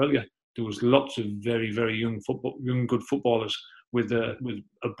alluded to earlier, there was lots of very, very young good footballers with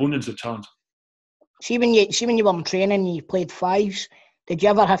abundance of talent. See when you were in training, you played fives. Did you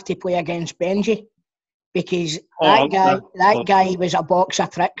ever have to play against Benji? Because that guy was a box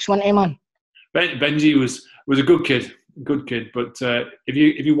of tricks, wasn't he, man? Benji was a good kid, but if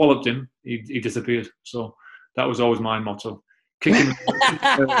you walloped him, he disappeared. So that was always my motto. Kick him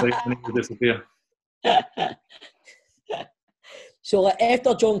and he would disappear. So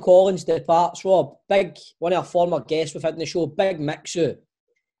after John Collins departs, Rob, one of our former guests we've had on the show, Big Mixu,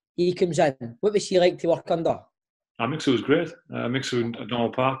 he comes in. What was he like to work under? Mixu was great. Mixu at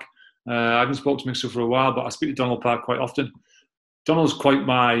Donald Park. I haven't spoken to Mixu for a while, but I speak to Donald Park quite often. Donald's a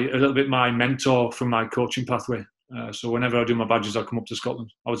little bit my mentor from my coaching pathway. So whenever I do my badges, I come up to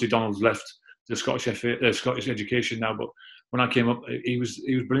Scotland. Obviously, Donald's left the Scottish education now, but when I came up, he was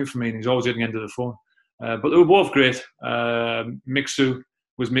brilliant for me, and he's always at the end of the phone. But they were both great. Mixu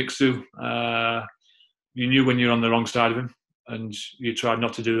was Mixu. You knew when you're on the wrong side of him, and you tried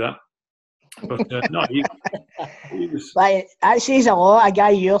not to do that. But no, he was. Like, that says a lot. A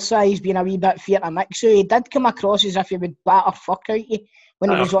guy your size being a wee bit fear of Mixu. He did come across as if he would batter fuck out you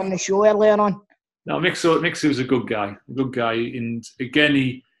when he was on the show earlier on. No, Mixu was a good guy, and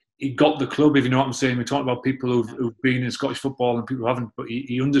again he got the club, if you know what I'm saying. We talk about people who've been in Scottish football and people who haven't, but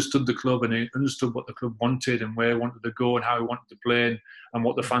he understood the club and he understood what the club wanted and where he wanted to go and how he wanted to play and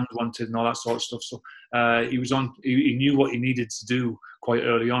what the fans wanted and all that sort of stuff. So he knew what he needed to do quite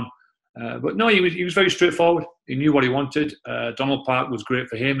early on. But no, he was very straightforward. He knew what he wanted. Donald Park was great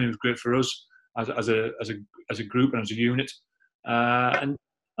for him and it was great for us as a group and as a unit. And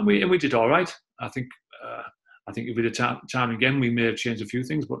we did all right. I think if we did time again, we may have changed a few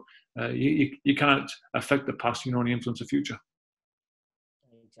things, but you can't affect the past. You can only influence the future.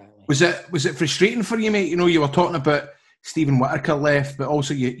 Exactly. Was it frustrating for you, mate? You know, you were talking about Stephen Whittaker left, but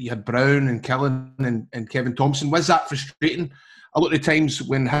also you had Brown and Killen and Kevin Thompson. Was that frustrating? A lot of times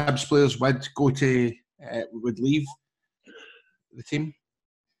when Hibs players would leave the team.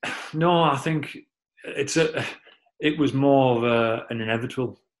 No, I think it was more of an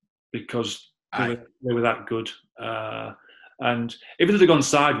inevitable because they were that good. And if it had gone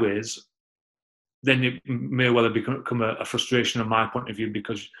sideways, then it may well have become a frustration on my point of view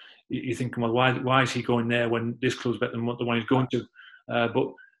because you're thinking, well, why is he going there when this club's better than what the one he's going to?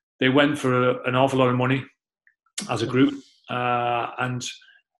 But they went for an awful lot of money as a group. And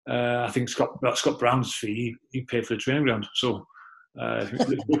I think Scott Brown's fee, he paid for the training ground. So if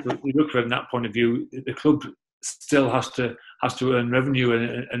you look at it from that point of view, the club still has to earn revenue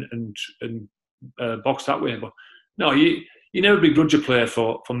and box that way. But no, you never begrudge a player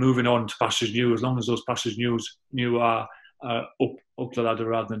for moving on to pastures new as long as those pastures new are up the ladder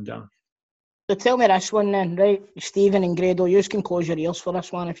rather than down. So tell me this one then, right? Stephen and Grado, you can close your ears for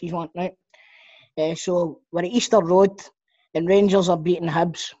this one if you want, right? So we're at Easter Road and Rangers are beating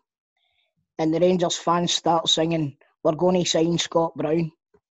Hibs and the Rangers fans start singing, "We're going to sign Scott Brown."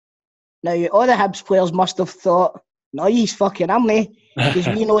 Now, all the Hibs players must have thought, "No, he's fucking him, eh?" Because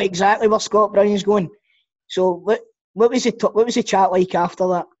we know exactly where Scott Brown's going. So what was the chat like after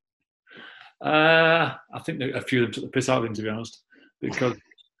that? I think a few of them took the piss out of him, to be honest, because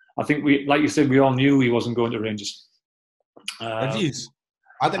I think like you said, we all knew he wasn't going to Rangers. I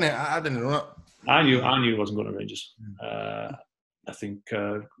didn't know that. I knew he wasn't going to Rangers. I think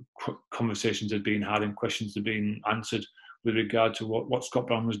conversations had been had and questions had been answered with regard to what Scott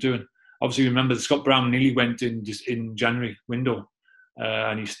Brown was doing. Obviously, remember that Scott Brown nearly went in January window,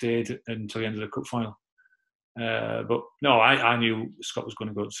 and he stayed until the end of the cup final. But no, I knew Scott was going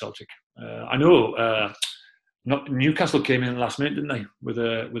to go to Celtic. I know Newcastle came in at the last minute, didn't they? With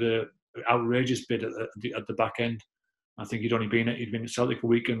a outrageous bid at the back end. I think he'd been at Celtic a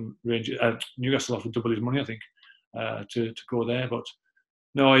week, and Newcastle offered double his money, I think, to go there. But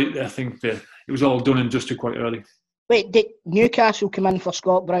no, I think that it was all done and dusted quite early. Wait, did Newcastle come in for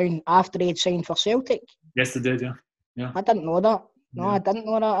Scott Brown after he had signed for Celtic? Yes, they did. Yeah. I didn't know that. No, Yeah. I didn't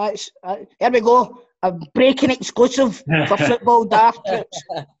know that. Here we go. A breaking exclusive for Football Daft Trips.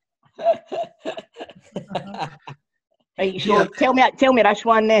 Right, so tell me this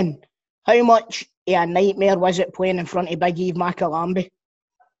one then. How much of a nightmare was it playing in front of Big Eve Macalambi?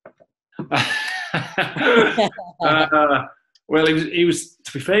 Well, he was.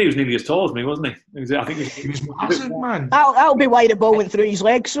 To be fair, he was nearly as tall as me, wasn't he? I think He was massive, man. That'll be why the ball went through his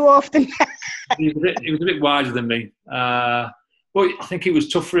legs so often. he was a bit wider than me. But I think it was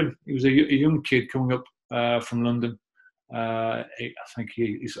tough for him. He was a young kid coming up from London. I think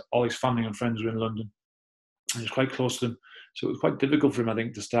all his family and friends were in London. He was quite close to them. So it was quite difficult for him, I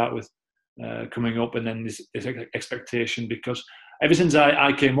think, to start with, coming up, and then this expectation, because ever since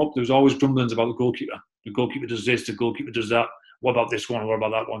I came up, there was always grumblings about the goalkeeper. The goalkeeper does this, the goalkeeper does that. What about this one? What about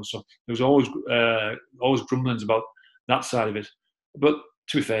that one? So there was always grumblings about that side of it. But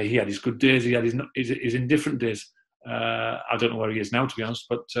to be fair, he had his good days. He had his indifferent days. I don't know where he is now, to be honest.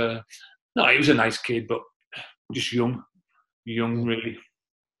 But no, he was a nice kid, but just young really.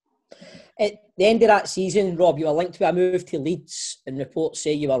 At the end of that season, Rob, you were linked to a move to Leeds, and reports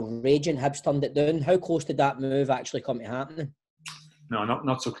say you were raging. Hibs turned it down. How close did that move actually come to happening? No,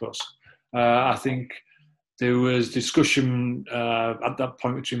 not so close. I think there was discussion at that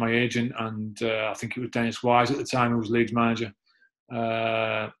point between my agent and I think it was Dennis Wise at the time, who was Leeds manager.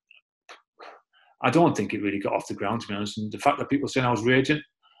 I don't think it really got off the ground, to be honest. And the fact that people saying I was raging,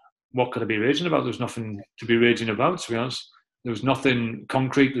 what could I be raging about? There was nothing to be raging about, to be honest. There was nothing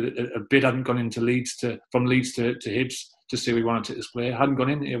concrete. A bid hadn't gone into from Leeds to Hibs to say we wanted to display. It hadn't gone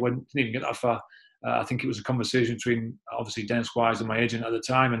in. It didn't even get that far. I think it was a conversation between obviously Dennis Wise and my agent at the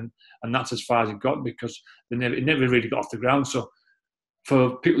time, and that's as far as it got, because it never really got off the ground. So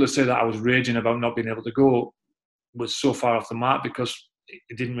for people to say that I was raging about not being able to go was so far off the mark, because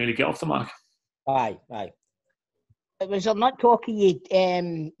it didn't really get off the mark. Aye. Was there not talk of you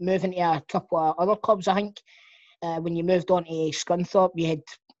moving to a couple of other clubs? I think when you moved on to Scunthorpe,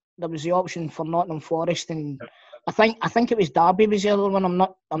 there was the option for Nottingham Forest, and I think it was Derby was the other one.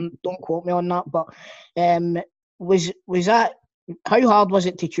 Don't quote me on that, but was that, how hard was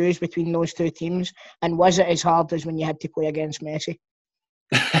it to choose between those two teams, and was it as hard as when you had to play against Messi?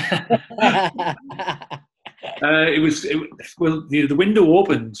 The window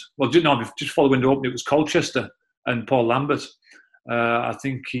opened. Well, just before the window opened, it was Colchester and Paul Lambert. I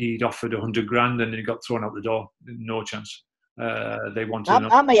think he'd offered 100 grand and he got thrown out the door. No chance. They wanted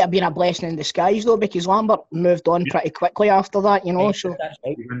that might have been a blessing in disguise, though, because Lambert moved on pretty quickly after that, you know. So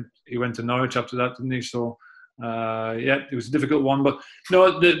he went to Norwich after that, didn't he? So it was a difficult one. But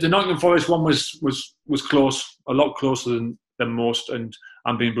no, the Nottingham Forest one was close, a lot closer than most. And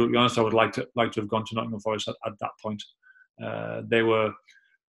I'm being brutally honest, I would like to have gone to Nottingham Forest at that point. They were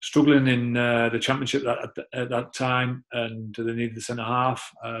struggling in the Championship at that time, and they needed the centre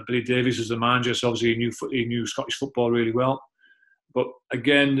half. Billy Davies was the manager, so obviously he knew Scottish football really well. But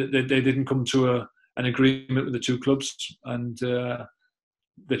again, they didn't come to an agreement with the two clubs, and the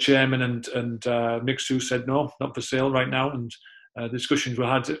chairman and Mick Sue said no, not for sale right now, and discussions were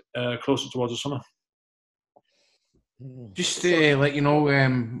had closer towards the summer. Just to let you know,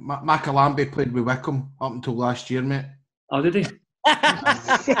 Macalambi played with Wickham up until last year, mate. Oh, did he?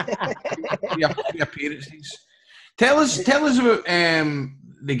 Three appearances. Tell us about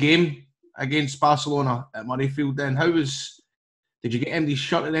the game against Barcelona at Murrayfield. Then, did you get MD's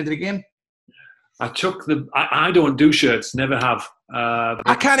shirt at the end of the game? I took I don't do shirts, never have.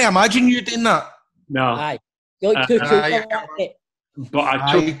 I can't imagine you doing that. No. Aye. You look too cool. But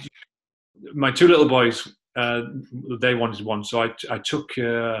I took my two little boys. They wanted one, so I took.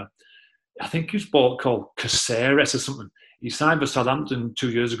 I think he was bought called Caceres or something. He signed for Southampton 2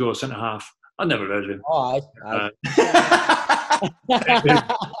 years ago, centre half. I never heard of him. Oh, aye.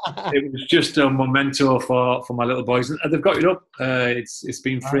 It was just a memento for my little boys, and they've got it up. It's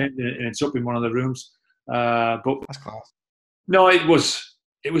been framed and it's up in one of the rooms. But that's class. No, it was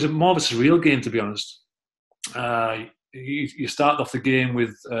more of a surreal game, to be honest. You start off the game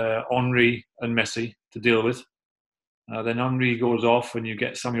with Henry and Messi to deal with. Then Henry goes off and you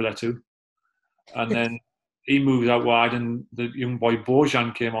get Samuel Eto'o. And then he moves out wide and the young boy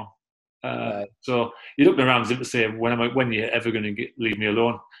Bojan came on. So you're looking around as if to say, when are you ever going to leave me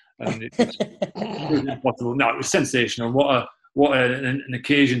alone? And it was impossible. No, it was sensational. What an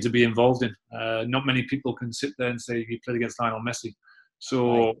occasion to be involved in. Not many people can sit there and say he played against Lionel Messi.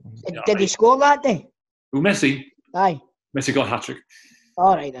 So did he score that day? Who, Messi? Aye. Messi got a hat-trick.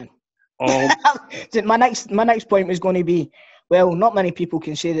 All right then. My next point was going to be, Well, not many people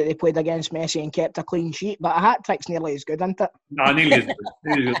can say that they played against Messi and kept a clean sheet, but a hat-trick's nearly as good, isn't it? No, nearly as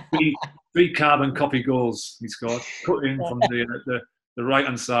good. Three carbon copy goals he scored. Cut in from the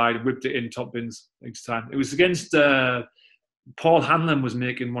right-hand side, whipped it in top bins each time. It was against Paul Hanlon was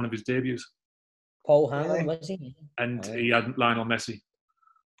making one of his debuts. Paul Hanlon, was he? And he had Lionel Messi.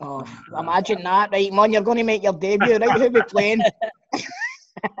 Oh, imagine that, right, man, you're going to make your debut, right, who we playing?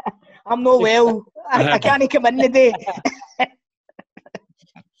 I'm no well, I can't come in today.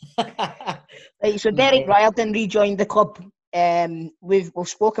 Right, so Derek Riordan rejoined the club. We've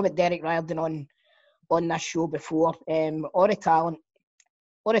spoken about Derek Riordan on this show before. All the talent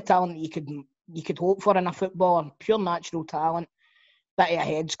you could hope for in a footballer, pure natural talent, bit of a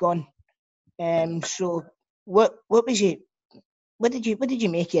head's gone. So what was he? What did you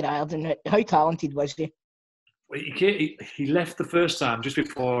make of Riordan? How talented was he? Well, he left the first time just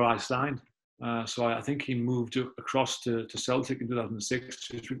before I signed. So I think he moved across to Celtic in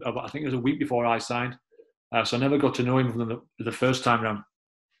 2006. I think it was a week before I signed. So I never got to know him from the first time round.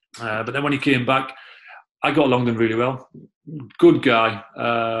 But then when he came back, I got along with him really well. Good guy,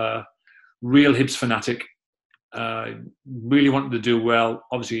 real Hibs fanatic. Really wanted to do well.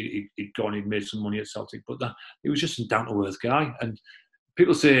 Obviously, he'd made some money at Celtic, but he was just a down-to-earth guy. And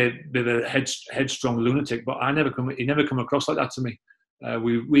people say they're a headstrong lunatic, but he never come across like that to me.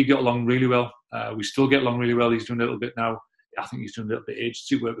 We get along really well. We still get along really well. He's doing a little bit now. I think he's doing a little bit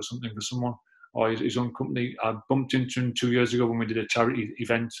agency work or something for someone, or his own company. I bumped into him 2 years ago when we did a charity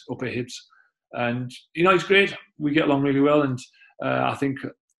event up at Hibs. And, he's great. We get along really well. And I think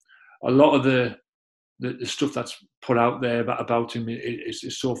a lot of the stuff that's put out there about him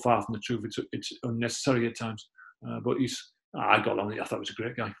is so far from the truth. It's unnecessary at times. But I got along with him. I thought he was a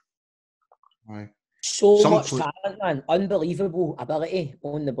great guy. Right. So much talent, man. Unbelievable ability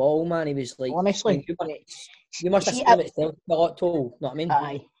on the ball, man. He was like, honestly, you must have seen him at Celtic a lot too. Know what I mean?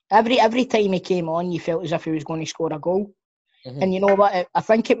 Aye. Every time he came on, you felt as if he was going to score a goal. Mm-hmm. And you know what? I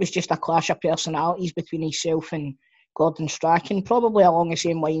think it was just a clash of personalities between himself and Gordon Strachan, probably along the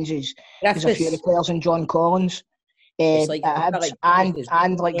same lines as a few of the players and John Collins. Like Hibs,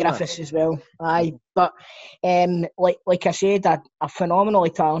 and like Griffiths as well. Aye, but like I said, a phenomenally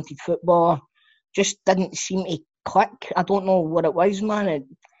talented footballer. Just didn't seem to click. I don't know what it was, man.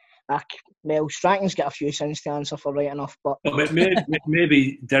 Strachan's got a few sins to answer for, right enough. But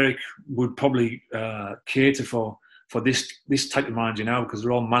maybe Derek would probably cater for this type of manager now, because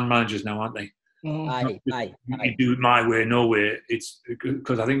they're all man managers now, aren't they? Aye. You do it my way, no way. It's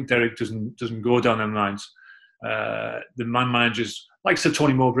because I think Derek doesn't go down them lines. The man managers, like Sir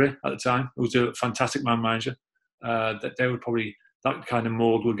Tony Mowbray at the time, who was a fantastic man manager, that they would probably, that kind of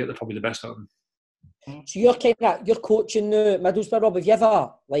mould will get probably the best out of them. So you're coaching now at Middlesbrough, Rob. Have you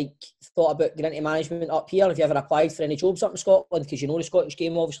ever thought about getting into management up here? Have you ever applied for any jobs up in Scotland? Because the Scottish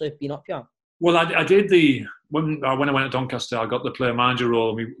game obviously been up here. Well, I did when I went to Doncaster, I got the player manager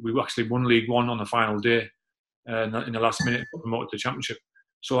role, and we actually won League One on the final day, in the last minute, promoted to the Championship.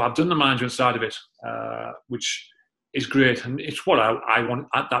 So I've done the management side of it, which is great, and it's what I want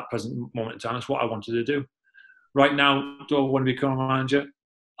at that present moment in time. It's what I wanted to do. Right now, do I want to become a manager?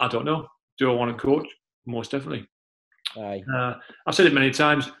 I don't know. Do I want to coach? Most definitely. Aye. I've said it many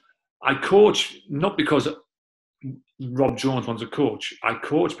times. I coach not because Rob Jones wants to coach. I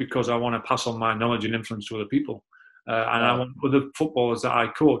coach because I want to pass on my knowledge and influence to other people. And I want other footballers that I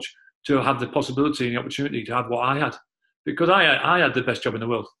coach to have the possibility and the opportunity to have what I had. Because I had the best job in the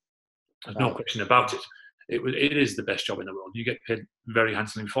world. There's no question about it. It is the best job in the world. You get paid very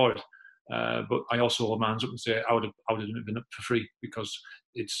handsomely for it. But I also hold my hands up and say I would have been up for free, because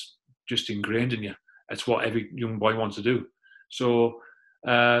it's just ingrained in you. It's what every young boy wants to do. So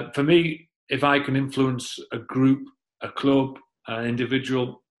for me, if I can influence a group, a club, an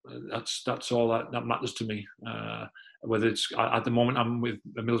individual, that's all that matters to me. Whether it's at the moment I'm with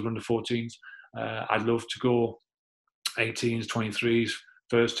the Middlesbrough under 14s, I'd love to go 18s, 23s,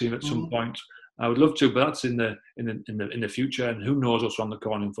 first team at some point. I would love to, but that's in the future, and who knows what's around the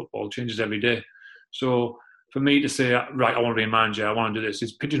corner in football. It changes every day. So for me to say, right, I want to be a manager, I want to do this,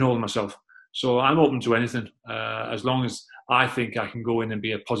 is pigeonholing myself. So I'm open to anything, as long as I think I can go in and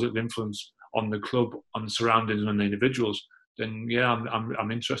be a positive influence on the club, on the surroundings, and on the individuals. Then yeah,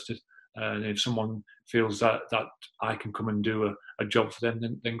 I'm interested. And if someone feels that I can come and do a job for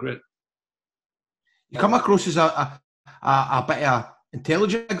them, then great. You come across as a bit of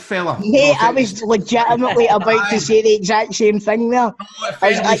intelligent big fella. Mate, I was legitimately about to say the exact same thing there.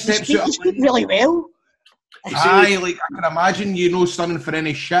 You speak really well. Aye, like I can imagine stunning for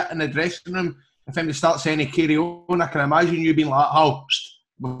any shit in the dressing room. If anybody starts saying carry on, I can imagine you being like, oh,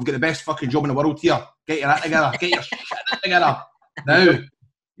 we've got the best fucking job in the world here. Get your act together. Get your shit Bring it up. Now.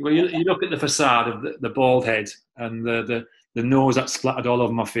 Well, you look at the facade of the bald head and the nose that's splattered all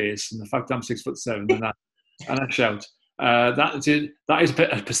over my face, and the fact that I'm 6'7" and I shout. That is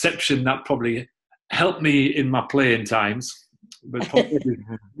a perception that probably helped me in my playing times, but probably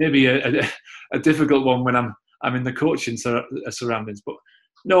maybe a difficult one when I'm in the coaching surroundings. But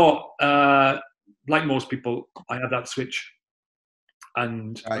no, like most people, I have that switch,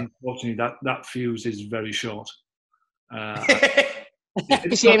 and unfortunately, that fuse is very short.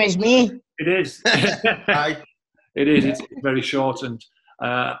 The same as me. It is. It is. It's very short, and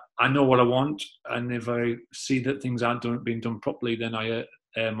I know what I want. And if I see that things aren't being done properly, then I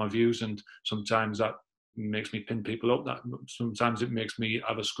air my views. And sometimes that makes me pin people up. That sometimes it makes me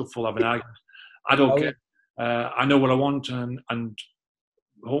have a scuffle, have an argument. I don't care. I know what I want, and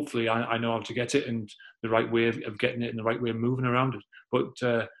hopefully I know how to get it, and the right way of getting it, and the right way of moving around it. But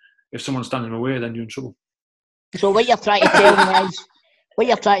if someone's standing in my way, then you're in trouble. So what you're trying to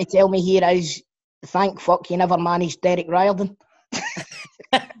tell me here is, thank fuck you never managed Derek Riordan.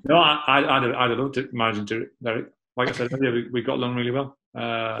 No, I'd have loved to manage Derek. Like I said earlier, we got along really well.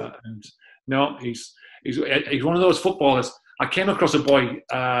 And no, he's one of those footballers. I came across a boy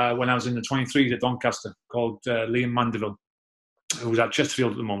when I was in the 23s at Doncaster called Liam Mandeville, who's at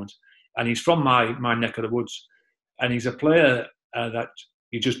Chesterfield at the moment, and he's from my neck of the woods, and he's a player that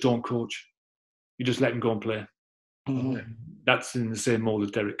you just don't coach. You just let him go and play. Mm-hmm. That's in the same mould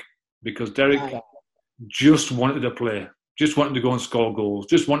as Derek, because Derek just wanted to play, just wanted to go and score goals,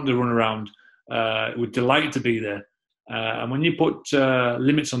 just wanted to run around, was delighted to be there. And when you put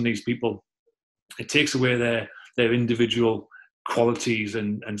limits on these people, it takes away their individual qualities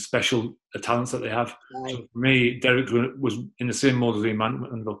and special talents that they have. Right. So for me, Derek was in the same mould as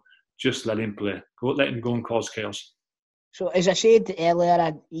Liam. Just let him play. Let him go and cause chaos. So, as I said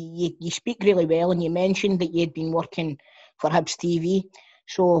earlier, you speak really well, and you mentioned that you'd been working for Hibs TV.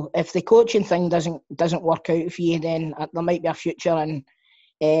 So, if the coaching thing doesn't work out for you, then there might be a future in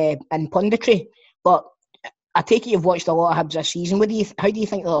punditry. But I take it you've watched a lot of Hibs this season. How do you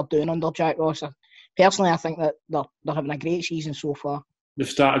think they're doing under Jack Ross? Personally, I think that they're having a great season so far. They've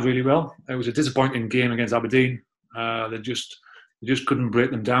started really well. It was a disappointing game against Aberdeen. They just couldn't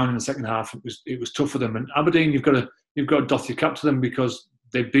break them down in the second half. It was tough for them. And Aberdeen, you've got to doff your cap to them, because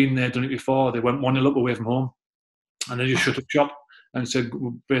they've been there, done it before. They went 1-0 up away from home, and they just shut up shop and said,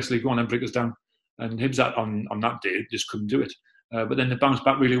 basically, go on and break us down. And Hibs on that day just couldn't do it. But then they bounced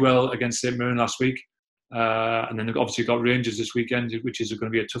back really well against St Mirren last week, and then they've obviously got Rangers this weekend, which is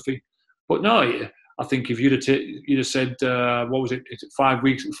going to be a toughie. But no, I think if you'd have said, what was it? 5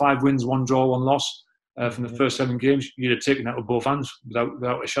 wins, 1 draw, 1 loss from the first 7 games, you'd have taken that with both hands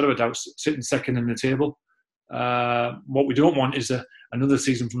without a shadow of a doubt, sitting second in the table. What we don't want is another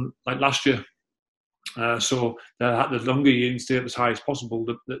season from like last year. So the longer you stay up as high as possible,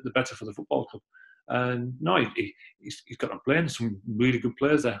 the better for the football club. And no, he's got a playing some really good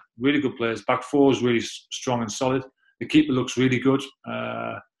players there, really good players. Back four is really strong and solid. The keeper looks really good,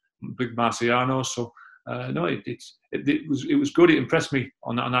 big Marciano. So no, it was good. It impressed me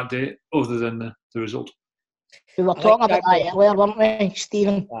on that day, other than the result. We were talking about that earlier, weren't we,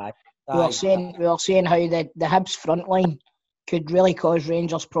 Stephen? We were saying how the Hibs front line could really cause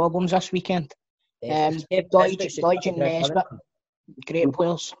Rangers problems this weekend. Deutsch and Nesbitt, great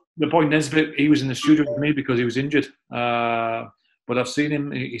players. The boy Nesbitt, he was in the studio with me because he was injured. But I've seen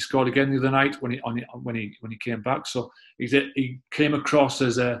him. He scored again the other night when he came back. So he came across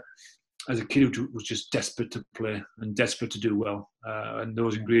as a kid who was just desperate to play and desperate to do well. And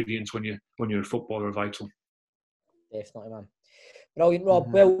those ingredients when you're a footballer are vital. Definitely, man. Brilliant, Rob.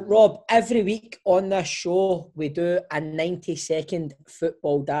 Mm-hmm. Well, Rob, every week on this show we do a 90-second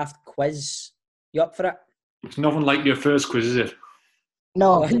football daft quiz. You up for it? It's nothing like your first quiz, is it?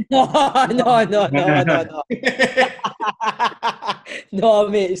 No. No. No,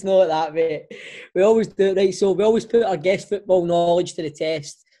 mate, it's not that, mate. We always do it right. So we always put our guest football knowledge to the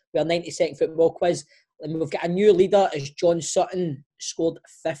test with our 90-second football quiz. And we've got a new leader, as John Sutton scored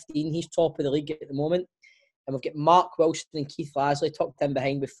 15. He's top of the league at the moment. And we've got Mark Wilson and Keith Lasley tucked in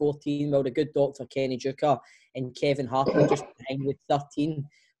behind with 14, while the good Dr. Kenny Duker and Kevin Harper just behind with 13.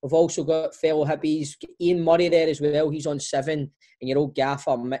 We've also got fellow Hibbies, Ian Murray there as well. He's on 7. And your old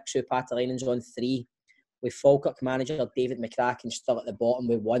gaffer, Mixu Patalainen's on 3. With Falkirk manager David McCracken still at the bottom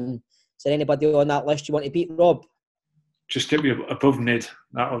with 1. Is there anybody on that list you want to beat, Rob? Just get me above Nid.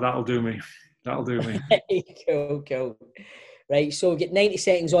 That'll do me. That'll do me. Cool. Right, so we get 90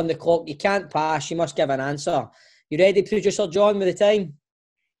 seconds on the clock. You can't pass. You must give an answer. You ready, producer John, with the time?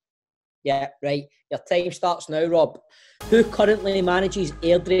 Yeah, right. Your time starts now, Rob. Who currently manages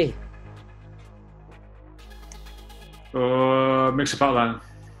Airdrie? Mix of Outline.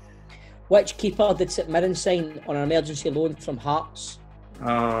 Which keeper did St Mirren sign on an emergency loan from Hearts?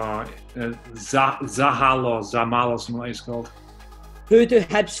 Zahal or Zamal or something like it's called. Who do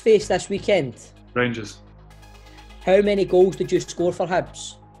Hibs face this weekend? Rangers. How many goals did you score for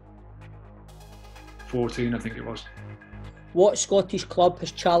Hibs? 14, I think it was. What Scottish club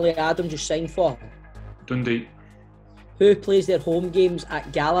has Charlie Adam just signed for? Dundee. Who plays their home games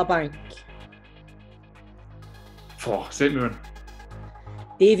at Galabank? St Mirren.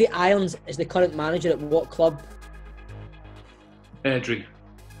 Davy Irons is the current manager at what club? Airdrie.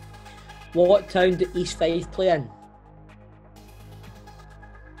 What town do East Fife play in?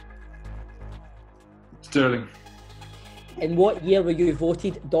 Stirling. In what year were you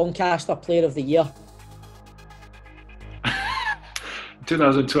voted Doncaster Player of the Year?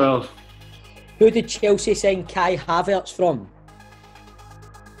 2012. Who did Chelsea sign Kai Havertz from?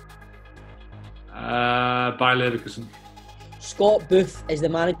 Bayer Leverkusen. Scott Booth is the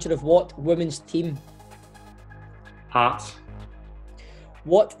manager of what women's team? Hearts.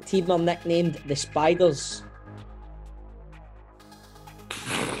 What team are nicknamed the Spiders?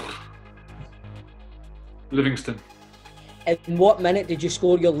 Livingston. In what minute did you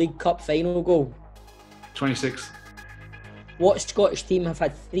score your League Cup final goal? 26. What Scottish team have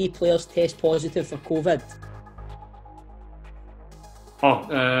had 3 players test positive for COVID?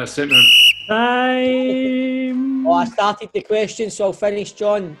 St Mirren. Time. Oh, I started the question, so I'll finish,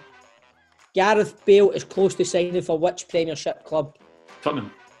 John. Gareth Bale is close to signing for which Premiership club?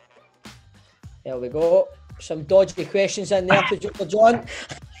 Tottenham. There we go. Some dodgy questions in there for John.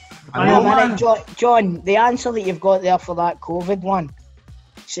 John, the answer that you've got there for that COVID one,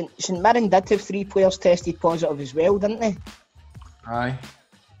 St Mirren did have 3 players tested positive as well, didn't they? Aye.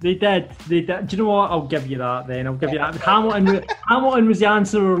 They did. Do you know what? I'll give you that then. I'll give you that. Hamilton was the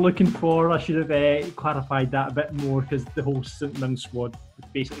answer we were looking for. I should have clarified that a bit more because the whole St Mirren squad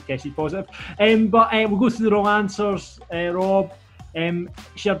basically tested positive. But we'll go through the wrong answers, Rob.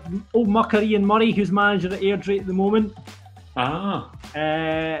 It's your old mucker Ian Murray, who's manager at Airdrie at the moment.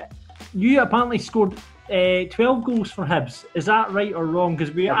 You apparently scored 12 goals for Hibs. Is that right or wrong?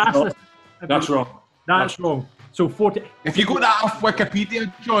 Because we asked this. That's wrong. That's wrong. So 40. If you go that off Wikipedia,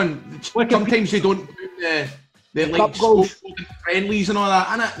 John, sometimes they don't put the Cup like goals. friendlies and all that,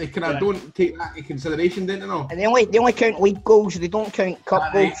 innit? They kind of don't take that into consideration, don't they? No. And they only count league goals, they don't count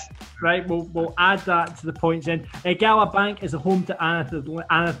cup goals. Right, we'll add that to the points in. Galabank is a home to Aneth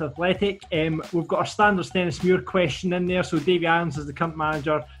Athletic. We've got our standard Stennismuir question in there. So Davy Irons is the current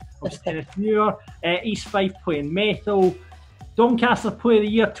manager of Stennismuir. East Fife playing Methil. Doncaster Player of the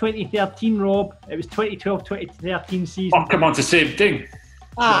Year 2013, Rob. It was 2012-2013 season. Oh, come on, it's the same thing.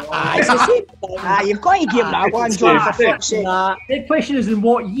 It's the same thing. You've got to give him that one, John, for fuck's sake. The question is in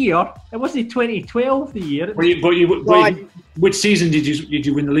what year? It wasn't 2012 the year. Which season did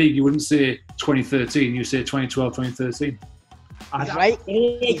you win the league? You wouldn't say 2013. You say 2012-2013. He's right.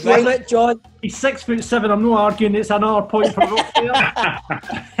 He's right, John. He's 6'7". I'm not arguing. It's another point for Rob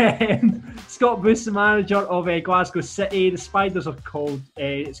there. Scott Booth, the manager of Glasgow City. The Spiders are called.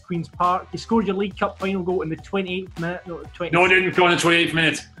 It's Queen's Park. He scored your League Cup final goal in the 28th minute. No, it didn't go in the 28th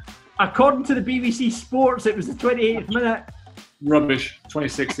minute. According to the BBC Sports, it was the 28th minute. Rubbish.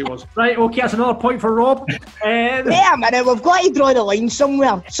 26th it was. Right, okay, that's another point for Rob. Yeah, man, we've got to draw the line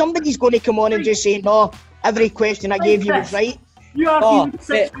somewhere. Somebody's going to come on and just say, no, every question I gave you was right. You are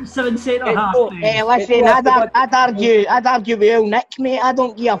 6'7" centre half. Listen, I'd argue with old Nick, mate. I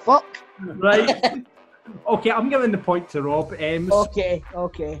don't give a fuck. Right. Okay, I'm giving the point to Rob. Okay.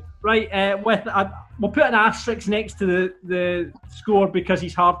 Right, we'll put an asterisk next to the score because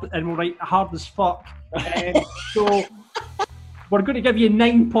he's hard, and we'll write hard as fuck. So we're going to give you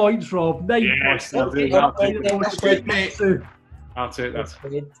 9 points, Rob. 9 points. I'll take that.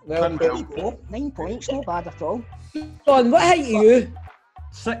 Well, 9 points, not bad at all. John, what height are you?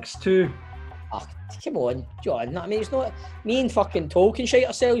 6'2". Oh, come on, John. I mean, it's not me and fucking talking shite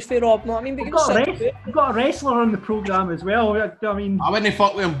ourselves for Rob. No, I mean, we've got a wrestler on the programme as well. I mean, I wouldn't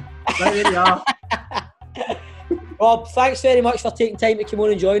fuck with him. Right, there you are. Rob, thanks very much for taking time to come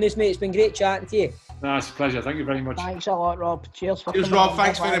on and join us, mate. It's been great chatting to you. No, it's a pleasure. Thank you very much. Thanks a lot, Rob. Cheers for Cheers, Rob.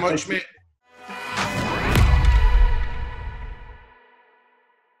 Thanks very much, mate.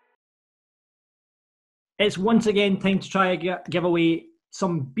 It's once again time to try and give away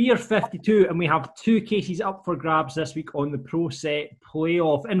some Beer 52, and we have 2 cases up for grabs this week on the Pro Set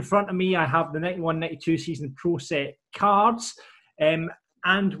Playoff. In front of me, I have the 91-92 season Pro Set cards, and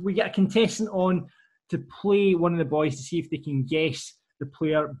we get a contestant on to play one of the boys to see if they can guess the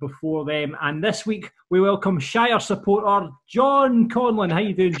player before them. And this week, we welcome Shire supporter John Conlon. How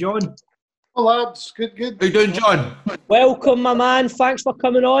you doing, John? Oh, lads, good. How you doing, John? Welcome, my man. Thanks for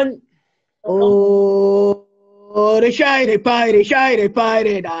coming on. Oh, the shiny pie,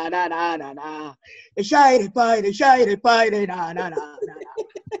 na na na na na. The shiny pie, na na na na.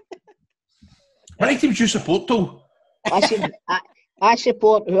 How many teams do you support, though? I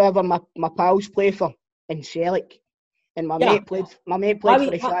support whoever my pals play for in Celtic, and my mate played for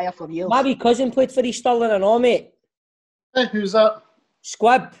the Shire for years. My wee cousin played for East Stirling and all, mate. Hey, who's that?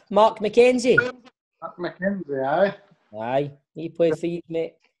 Squib, Mark McKenzie. Mark McKenzie, aye. Aye, he played for you,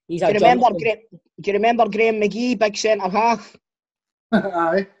 mate. He's Do you remember Graham McGee, big centre half?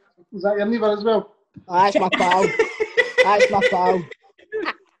 Aye. Is that your neighbour as well? That's my pal.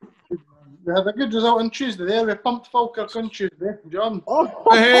 We had a good result on Tuesday there. We pumped Falkirk on Tuesday, John.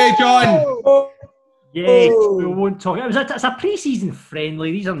 Hey, John. Yeah, we won't talk. It's a pre-season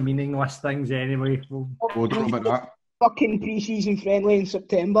friendly. These are meaningless things anyway. Oh, don't know about that. Fucking pre-season friendly in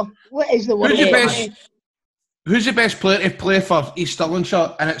September. What is the word? Who's the best player to play for East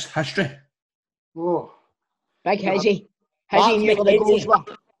Stirlingshire in its history? Oh. Big Hizzy. Hizzy knew where the goals were.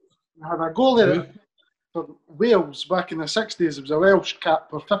 We had a goalie for Wales back in the 60s. It was a Welsh cap,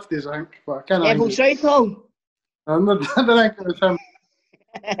 or 50s, I think. But I can't Neville Southall. I don't think it was him.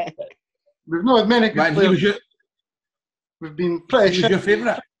 We've not had many good players. We've been pretty shit. Who's your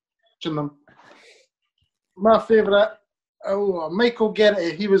favourite? Them. My favourite, Michael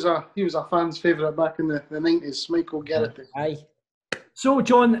Geraghty. He was a fan's favourite back in the 90s. Michael Geraghty. Aye. So,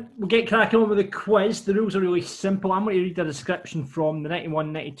 John, we'll get cracking on with the quiz. The rules are really simple. I'm going to read a description from the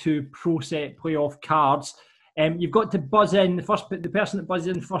 91-92 Pro Set playoff cards. You've got to buzz in. The person that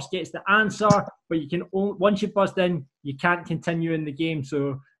buzzes in first gets the answer, but you can once you've buzzed in, you can't continue in the game.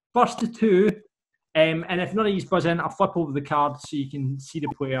 So, first to two, and if none of you buzz in, I'll flip over the card so you can see the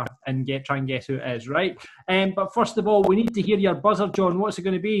player and try and guess who it is, right? But first of all, we need to hear your buzzer, John. What's it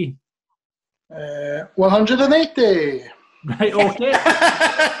going to be? 180. Right, okay.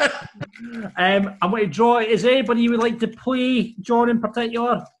 I'm going to draw. Is there anybody you would like to play, John, in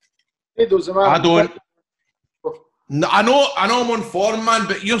particular? I don't. No, I know I'm on form, man,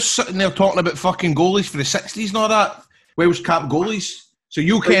 but you're sitting there talking about fucking goalies for the 60s and all that. Welsh cap goalies. So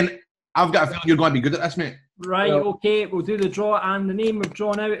you can... I've got a feeling you're going to be good at this, mate. Right, okay. We'll do the draw, and the name we've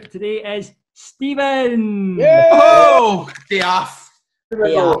drawn out today is Stephen. Yeah. Oh, day off.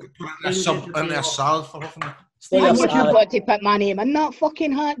 Yeah. Into a salad for nothing. Why would you got to put my name in that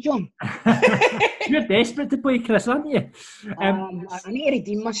fucking hat, John? You're desperate to play Chris, aren't you? I need to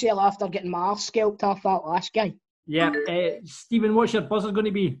redeem myself after getting my arse scalped off that last guy. Yeah. Stephen, what's your buzzer going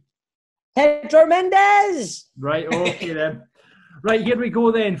to be? Pedro Mendes. Right, okay then. Right, here we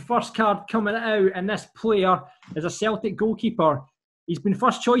go then. First card coming out, and this player is a Celtic goalkeeper. He's been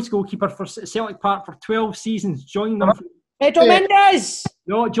first choice goalkeeper for Celtic Park for 12 seasons. Join them. Pedro Mendes.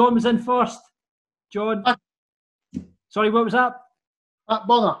 No, John was in first. John. Sorry, what was that? Pat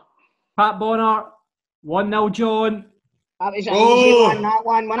Bonner. Pat Bonner. 1-0, John. That was an easy one, that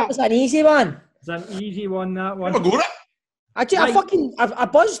one. That was an easy one. It's an easy one, that one. Have a go at it. I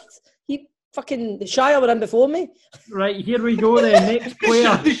buzzed. He fucking Shire were in before me. Right, here we go then. Next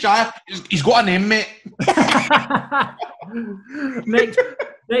player. He's got a name, mate.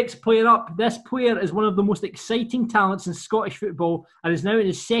 Next player up. This player is one of the most exciting talents in Scottish football and is now in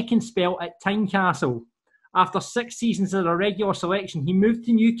his second spell at Tynecastle. After 6 seasons as a regular selection, he moved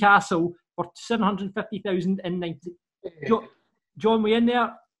to Newcastle for $750,000 in 90. John, we in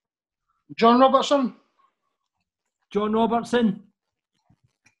there? John Robertson. John Robertson.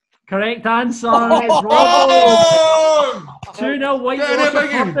 Correct answer. Oh! 2-0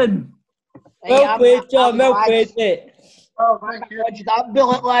 Whitewater. Well played, John. Well played, mate. Oh, thank you. That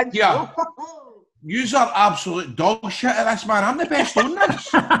bullet, lads. Yeah. Yous are absolute dog shit at this, man. I'm the best on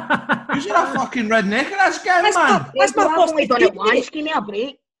this. Yous are a fucking redneck at this game, man. That's my first done it once. Give me a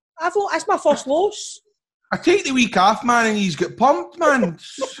break. That's my first loss. I take the week off, man, and he's got pumped, man.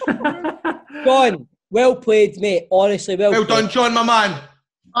 John, well played, mate. Honestly, well played. Done, John, my man.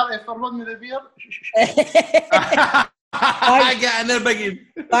 For running the beer. Get in there, biggie.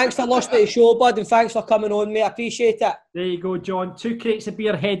 Thanks for listening to the show, bud, and thanks for coming on, mate. I appreciate it. There you go, John. 2 crates of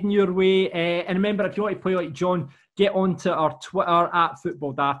beer heading your way. And remember, if you want to play like John, get onto our Twitter at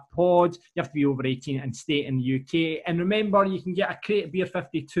FootballDaftPod. You have to be over 18 and stay in the UK. And remember, you can get a crate of beer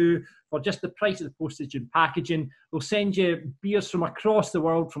 52 for just the price of the postage and packaging. They'll send you beers from across the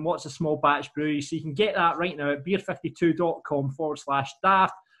world from lots of small batch breweries. So you can get that right now at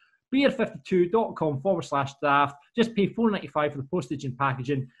beer52.com/daft. beer52.com/daft. Just pay $4.95 for the postage and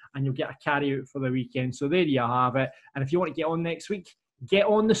packaging and you'll get a carry out for the weekend. So there you have it. And if you want to get on next week, get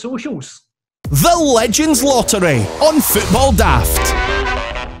on the socials. The Legends Lottery on Football Daft.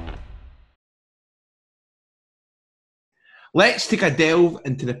 Let's take a delve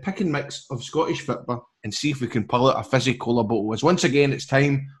into the pick and mix of Scottish football and see if we can pull out a fizzy cola bottle. As once again, it's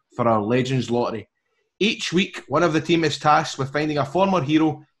time for our Legends Lottery. Each week, one of the team is tasked with finding a former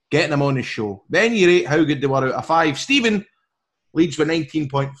hero, getting them on the show. Then you rate how good they were out of 5. Stephen leads with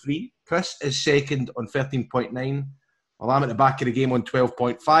 19.3. Chris is second on 13.9. Well, I'm at the back of the game on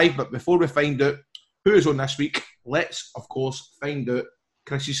 12.5. But before we find out who is on this week, let's, of course, find out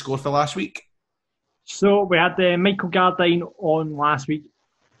Chris's score for last week. So we had Michael Gardine on last week.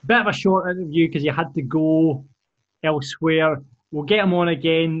 Bit of a short interview because he had to go elsewhere. We'll get him on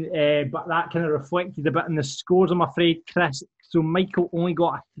again, but that kind of reflected a bit in the scores, I'm afraid, Chris. So Michael only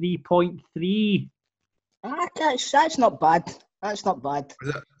got a 3.3. That's not bad. That's not bad. Is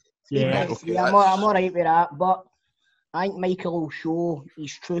it? Yeah. Okay, I'm all right with that, but I think Michael will show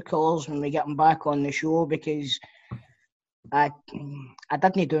his true colours when we get him back on the show, because I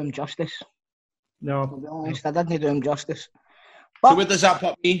didn't do him justice. No. To be honest, I didn't do him justice. So But where does that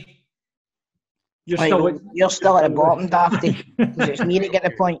put me? You're still at the bottom, Dafty, because it's me to get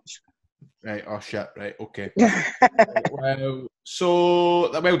the points. Right, oh shit, right, okay. Well,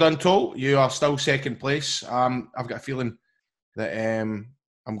 well done, Tol. You are still second place. I've got a feeling that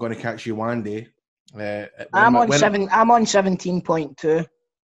I'm going to catch you one day. I'm on 17.2.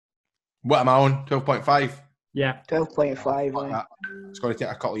 What am I on? 12.5? Yeah. 12.5. It's going to take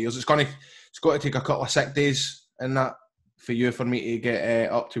a couple of years. It's got to take a couple of sick days in that for me to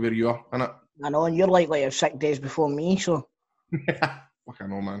get up to where you are, innit? I know, and you're likely to have 6 days before me, so. Fucking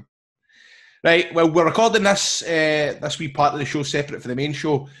know, man. Right, well, we're recording this wee part of the show separate for the main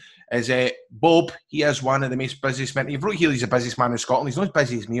show. Is Bob? He is one of the most busiest men. You've wrote here he's the busiest man in Scotland. He's not as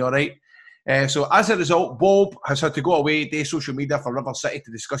busy as me, all right. So as a result, Bob has had to go away, do social media for River City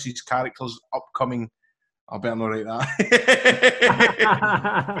to discuss his character's upcoming. I better not write that.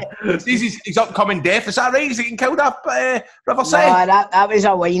 He's upcoming death. Is that right? Is he getting killed up River City? No, that was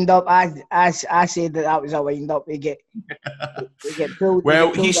a wind up. I said that was a wind up. We get pulled.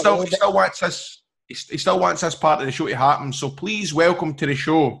 Well, he still wants this. He still wants this part of the show to happen. So please welcome to the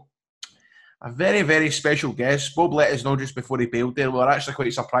show a very, very special guest. Bob let us know just before he bailed there. We were actually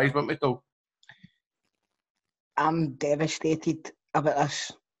quite surprised, weren't we, though? I'm devastated about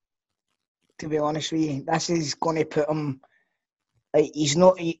this. To be honest with you, this is going to put him. Like,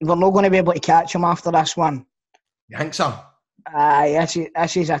 we're not going to be able to catch him after this one. You think so?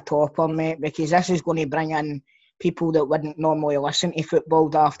 This is a topper, mate, because this is going to bring in people that wouldn't normally listen to Football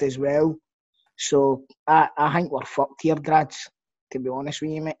Daft as well. So I think we're fucked here, Grads. To be honest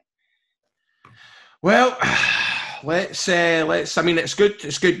with you, mate. Well, let's. I mean, it's good.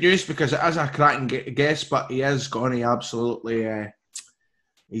 It's good news because it is a cracking guest, but he is going to absolutely.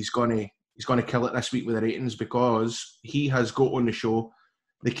 He's going to kill it this week with the ratings because he has got on the show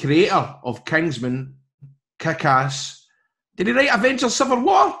the creator of Kingsman, Kick-Ass. Did he write Avengers Civil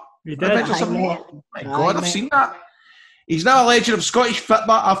War? He did. Avengers Civil War? My God, I've seen that. He's now a legend of Scottish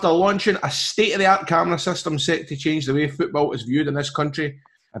football after launching a state-of-the-art camera system set to change the way football is viewed in this country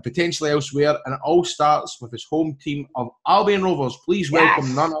and potentially elsewhere. And it all starts with his home team of Albion Rovers. Please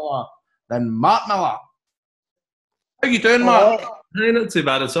welcome none other than Mark Miller. How you doing, Mark? Hey, not too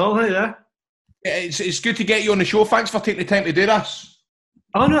bad at all. Hey, yeah. It's good to get you on the show. Thanks for taking the time to do this.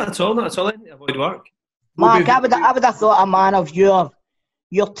 Oh, not at all. Not at all. I avoid work. Mark, I would have thought a man of your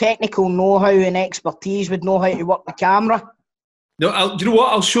technical know-how and expertise would know how to work the camera. No, do you know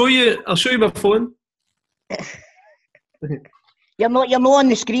what? I'll show you my phone. You're not on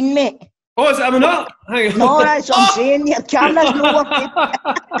the screen, mate. Oh, is it? Am I not? Hang on. No, that's what I'm saying. Your camera's not working.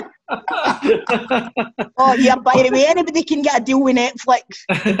 Oh, yeah, by the way, anybody can get a deal with Netflix.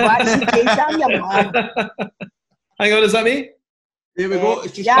 If that's the case, I'm your man. Hang on, is that me? There we go.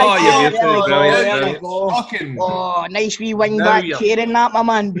 It's just there we go. Oh, nice wee wing back chair in that, my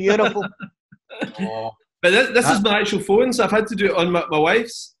man. Beautiful. But this is my actual phone, so I've had to do it on my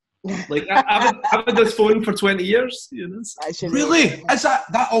wife's. Like I've had this phone for 20 years. You know? Really? Is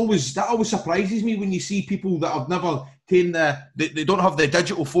that always surprises me when you see people that have never taken they don't have the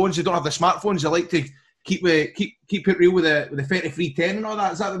digital phones, they don't have the smartphones. They like to keep it real with the 3310 and all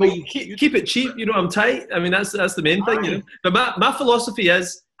that. Is that the way you keep it cheap? You know, I'm tight. I mean, that's the main thing. You know? But my philosophy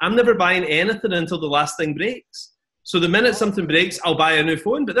is I'm never buying anything until the last thing breaks. So the minute something breaks, I'll buy a new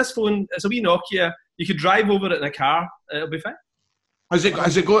phone. But this phone, it's a wee Nokia. You could drive over it in a car. It'll be fine. Has it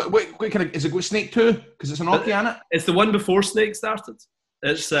got Snake 2? Because it's a Nokia in it. It's the one before Snake started.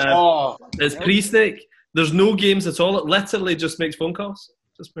 It's pre-Snake. There's no games at all. It literally just makes phone calls.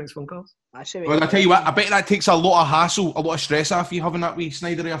 Well, I tell you what, I bet that takes a lot of hassle, a lot of stress off you having that wee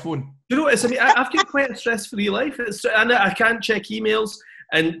Snyder of a phone. You know, I've got quite a stress-free life. And I can't check emails,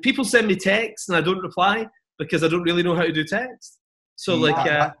 and people send me texts and I don't reply. because I don't really know how to do text. So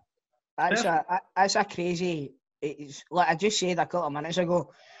that's a crazy. It's like I just said a couple of minutes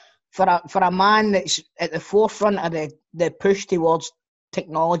ago. For a man that's at the forefront of the push towards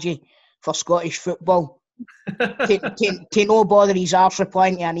technology for Scottish football, to no bother his arse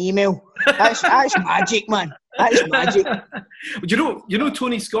replying to an email, that's magic, man. That's magic. You know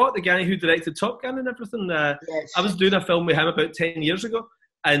Tony Scott, the guy who directed Top Gun and everything. Yes. I was doing a film with him about 10 years ago,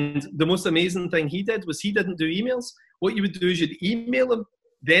 and the most amazing thing he did was he didn't do emails. What you would do is you'd email him,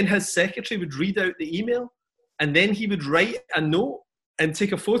 then his secretary would read out the email, and then he would write a note and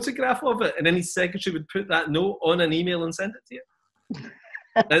take a photograph of it, and then his secretary would put that note on an email and send it to you.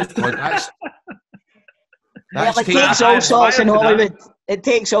 It takes all sorts in Hollywood. It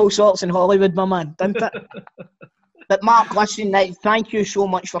takes all sorts in Hollywood, my man, doesn't it? But Mark, listen, thank you so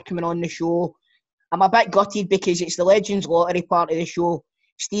much for coming on the show. I'm a bit gutted because it's the Legends Lottery part of the show.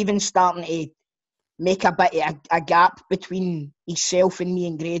 Stephen's starting to make a bit of a gap between himself and me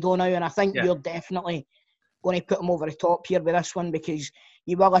and Grado now, and I think you're definitely going to put him over the top here with this one, because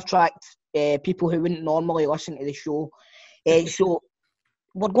you will attract people who wouldn't normally listen to the show. So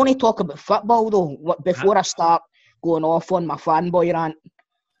we're going to talk about football though, before I start going off on my fanboy rant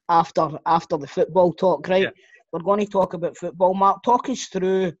after the football talk, right? We're going to talk about football. Mark, talk us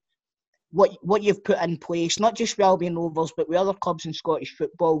through what you've put in place, not just with Albion Rovers, but with other clubs in Scottish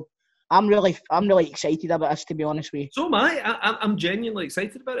football. I'm really excited about this, to be honest with you. So am I. I'm genuinely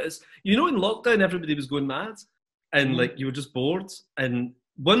excited about it. It's, in lockdown, everybody was going mad, and like you were just bored. And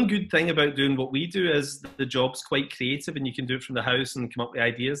one good thing about doing what we do is the job's quite creative, and you can do it from the house and come up with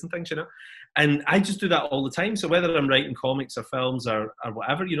ideas and things, And I just do that all the time. So whether I'm writing comics or films or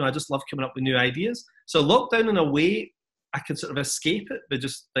whatever, I just love coming up with new ideas. So lockdown, in a way, I could sort of escape it by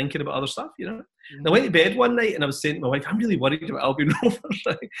just thinking about other stuff, And I went to bed one night and I was saying to my wife, I'm really worried about Albion Rovers.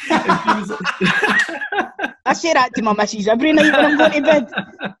 And she was like, I say that to my missus every night when I'm going to bed.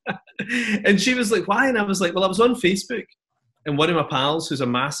 And she was like, why? And I was like, well, I was on Facebook, and one of my pals, who's a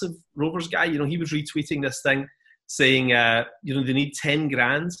massive Rovers guy, he was retweeting this thing saying, they need 10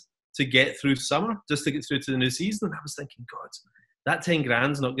 grand to get through summer, just to get through to the new season. And I was thinking, God, that 10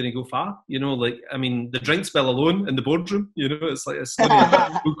 grand's not going to go far. The drinks bill alone in the boardroom, it's going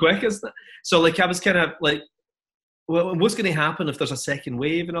to go quick, isn't it? So I was kind of like, well, what's going to happen if there's a second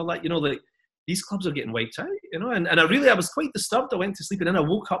wave and all that? These clubs are getting wiped out, and I was quite disturbed. I went to sleep and then I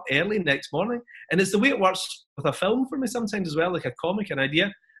woke up early next morning, and it's the way it works with a film for me sometimes as well, like a comic, an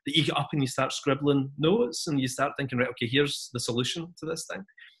idea that you get up and you start scribbling notes and you start thinking, right, okay, here's the solution to this thing.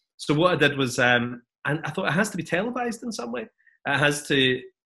 So what I did was, and I thought it has to be televised in some way. It has to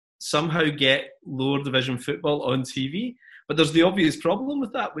somehow get lower division football on TV. But there's the obvious problem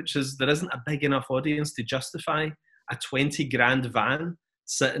with that, which is there isn't a big enough audience to justify a 20 grand van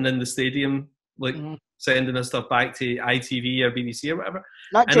sitting in the stadium, sending this stuff back to ITV or BBC or whatever.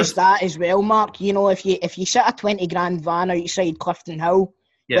 Not just that as well, Mark. If you sit a 20 grand van outside Clifton Hill,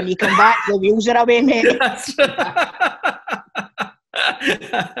 when you come back, the wheels are away, mate.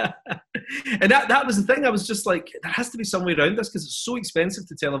 And that was the thing. I was just like, there has to be some way around this, because it's so expensive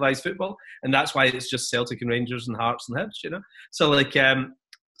to televise football, and that's why it's just Celtic and Rangers and Hearts and Hibs, So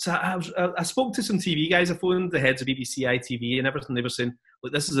I spoke to some TV guys. I phoned the heads of BBC, ITV, and everything. They were saying,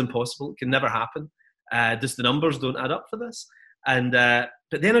 look, this is impossible. It can never happen. Just the numbers don't add up for this. And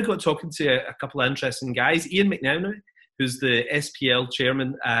but then I got talking to a couple of interesting guys. Ian McNowney, who's the SPL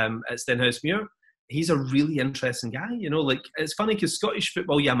chairman at Stenhousemuir. He's a really interesting guy, it's funny because Scottish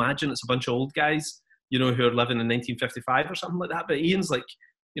football, you imagine it's a bunch of old guys, who are living in 1955 or something like that. But Ian's like,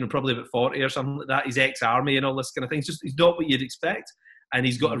 probably about 40 or something like that. He's ex-army and all this kind of thing. He's not what you'd expect. And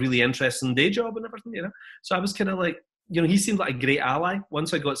he's got a really interesting day job and everything, So I was kind of like, he seemed like a great ally.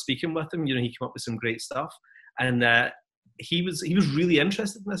 Once I got speaking with him, he came up with some great stuff. And he was really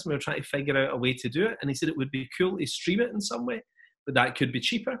interested in this. And we were trying to figure out a way to do it. And he said it would be cool to stream it in some way, but that could be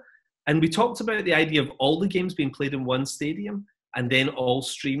cheaper. And we talked about the idea of all the games being played in one stadium and then all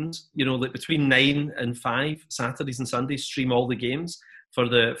streamed, between 9 and 5, Saturdays and Sundays, stream all the games for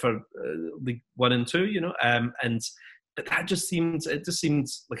League 1 and 2, but it just seemed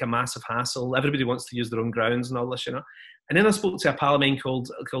like a massive hassle. Everybody wants to use their own grounds and all this, And then I spoke to a pal of mine called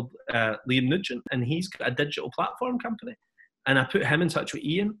Liam Nugent, and he's got a digital platform company. And I put him in touch with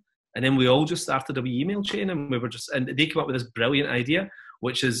Ian, and then we all just started a wee email chain, and and they came up with this brilliant idea,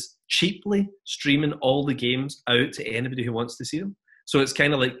 which is cheaply streaming all the games out to anybody who wants to see them. So it's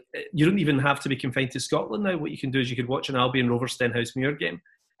kind of like, you don't even have to be confined to Scotland now. What you can do is you could watch an Albion Rovers Stenhousemuir game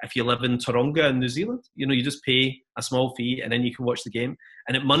if you live in Taronga in New Zealand. You know, you just pay a small fee and then you can watch the game.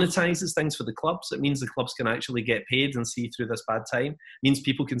 And it monetizes things for the clubs. It means the clubs can actually get paid and see through this bad time. It means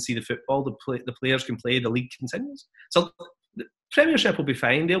people can see the football, the players can play, the league continues. So the Premiership will be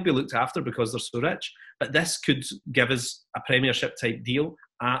fine. They'll be looked after because they're so rich. But this could give us a Premiership type deal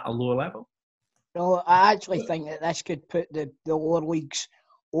at a lower level. No, I actually think that this could put the lower leagues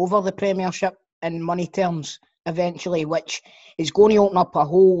over the Premiership in money terms eventually, which is going to open up a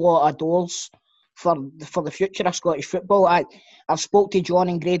whole lot of doors for the future of Scottish football. I've spoke to John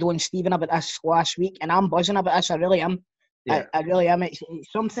and Grado and Stephen about this last week, and I'm buzzing about this. I really am. Yeah. I really am. It's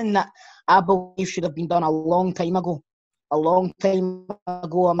something that I believe should have been done a long time ago. A long time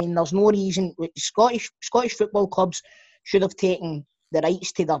ago. I mean, there's no reason. Scottish football clubs should have taken the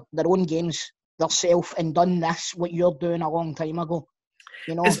rights to their own games themselves and done this, what you're doing, a long time ago.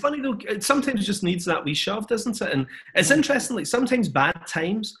 You know? It's funny though, it sometimes just needs that wee shove, doesn't it? And it's interesting, like sometimes bad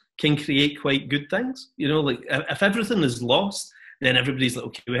times can create quite good things. You know, like if everything is lost, then everybody's like,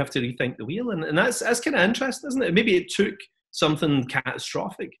 okay, we have to rethink the wheel. And that's kind of interesting, isn't it? Maybe it took something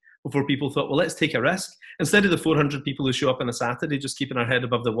catastrophic before people thought, well, let's take a risk. Instead of the 400 people who show up on a Saturday just keeping our head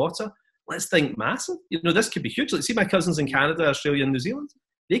above the water, let's think massive. You know, this could be huge. Like, see my cousins in Canada, Australia and New Zealand,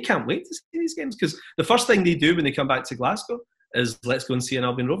 they can't wait to see these games because the first thing they do when they come back to Glasgow is let's go and see an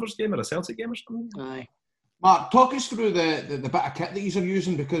Albion Rovers game or a Celtic game or something. Aye. Mark, talk us through the bit of kit that you're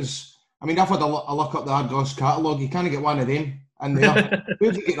using, because I mean, I've had a look up the Argos catalogue. You can't get one of them in there.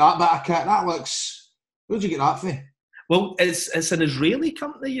 Where'd you get that bit of kit? That looks. Where'd you get that for? Well, it's an Israeli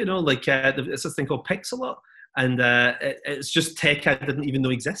company, you know, like it's a thing called Pixelot, and it's just tech I didn't even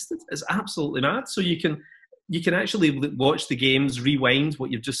know existed. It's absolutely mad. So you can actually watch the games, rewind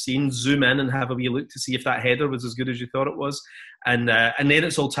what you've just seen, zoom in and have a wee look to see if that header was as good as you thought it was. And then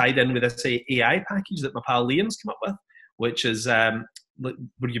it's all tied in with this AI package that my pal Liam's come up with, which is where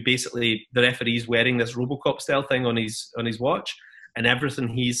you basically, the referee's wearing this Robocop style thing on his watch, and everything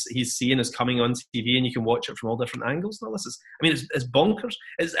he's seeing is coming on TV, and you can watch it from all different angles. And all this it's bonkers.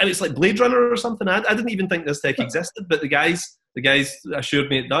 It's like Blade Runner or something. I didn't even think this tech existed, but the guys assured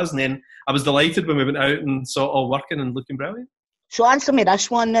me it does, and then I was delighted when we went out and saw it all working and looking brilliant. So answer me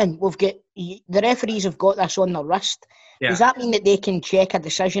this one then. We've got the referees have got this on their wrist. Yeah. Does that mean that they can check a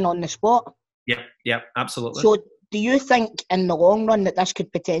decision on the spot? Yeah, absolutely. So do you think in the long run that this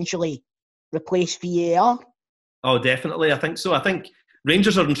could potentially replace VAR? Oh, definitely. I think so. I think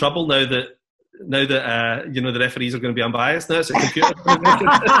Rangers are in trouble now that the referees are going to be unbiased. Now it's a computer.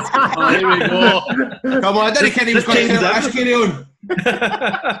 Oh, here we go. Come on, I didn't think he was going to carry on.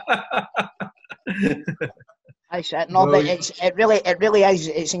 That's it. No, but it really is.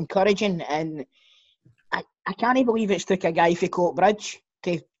 It's encouraging, and I can't believe it's took a guy for Coatbridge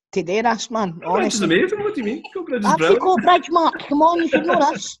to do this, man. Coatbridge is amazing. What do you mean? Coatbridge is brilliant. Coatbridge, Mark. Come on, you should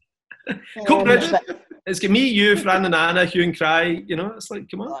know this. Coatbridge. It's got me, you, Fran and Anna, Hugh and Cry. You know, it's like,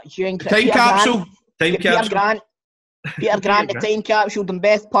 come on. Time capsule. Time capsule. Peter Grant, the time capsule, and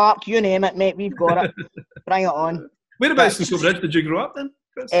Beth Park. You name it, mate. We've got it. Bring it on. Whereabouts in Coatbridge did you grow up then?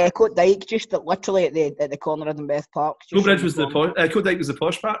 Coat Dyke, just literally at the corner of Beth Park. Coatbridge was Coat Dyke was the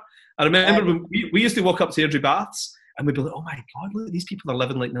posh part. I remember when we used to walk up to Airdrie Baths and we'd be like, oh my God, look, these people are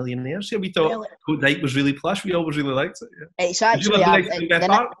living like millionaires here. We thought Coat Dyke was really plush. We always really liked it. Yeah. It's actually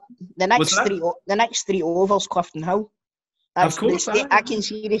the next three overs, Clifton Hill. Of course, I can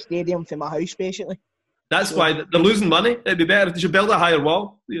see the stadium from my house, basically. That's why they're losing money. It'd be better if they should build a higher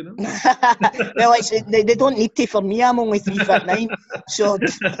wall, you know. Well, they don't need to for me. I'm only 3'9", so.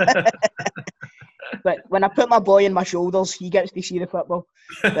 But when I put my boy on my shoulders, he gets to see the football.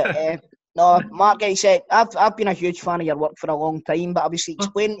 But no, Mark, I said I've been a huge fan of your work for a long time. But I was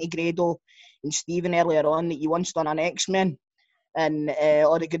explaining to Grado and Stephen earlier on that you once done an X-Men, and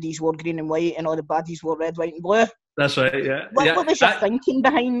all the goodies wore green and white, and all the baddies wore red, white, and blue. That's right, yeah. What was your thinking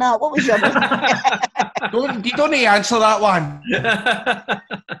behind that? What was your... You don't need to answer that one.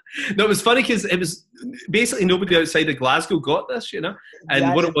 No, it was funny because it was basically nobody outside of Glasgow got this, you know.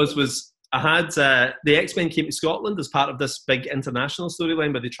 And what it was I had the X-Men came to Scotland as part of this big international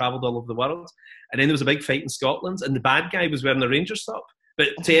storyline where they travelled all over the world. And then there was a big fight in Scotland, and the bad guy was wearing a Rangers top. But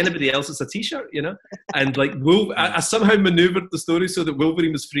to anybody else, it's a T-shirt, you know. And like I somehow manoeuvred the story so that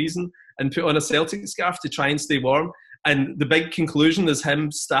Wolverine was freezing and put on a Celtic scarf to try and stay warm. And the big conclusion is him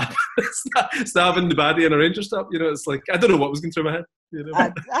stabbing the baddie in a Rangers top. You know, it's like I don't know what was going through my head. You know?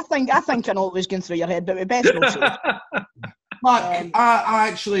 I think I know what was going through your head, but we best not say. Mark,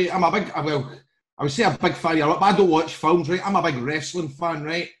 I'm a big. I would say a big fan of your work, but I don't watch films, right? I'm a big wrestling fan,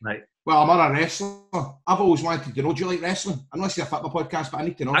 right? Right. Well, I'm not a wrestler. I've always wanted to know, do you like wrestling? I know this is a football podcast, but I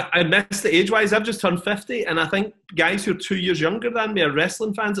need to know. I missed it age-wise. I've just turned 50, and I think guys who are 2 years younger than me are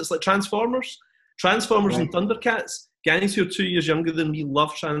wrestling fans. It's like Transformers and Thundercats. Guys who are 2 years younger than me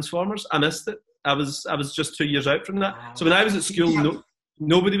love Transformers. I missed it. I was just 2 years out from that. So when I was at school,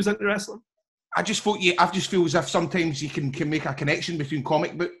 nobody was into wrestling. I just feel as if sometimes you can make a connection between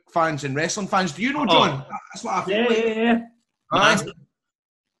comic book fans and wrestling fans. Do you know, John? That's what I feel. Yeah.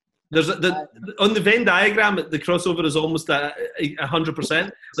 There's on the Venn diagram, the crossover is almost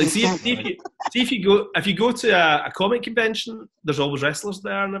 100%. Like, if you go to a comic convention, there's always wrestlers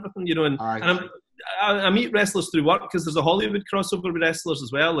there and everything, you know. And I meet wrestlers through work because there's a Hollywood crossover with wrestlers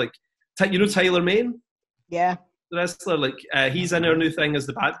as well. Like, you know, Tyler Mane, Yeah. the wrestler. Like, he's in our new thing as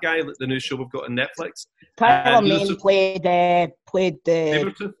the bad guy, like the new show we've got on Netflix. Tyler Mane played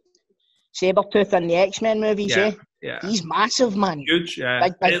Sabretooth. Sabretooth in the X-Men movies. Yeah. He's massive, man. Huge,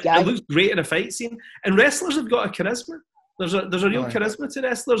 Big guy. It looks great in a fight scene. And wrestlers have got a charisma. There's a real charisma to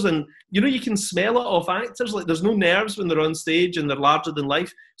wrestlers, and you know, you can smell it off actors. Like, there's no nerves when they're on stage and they're larger than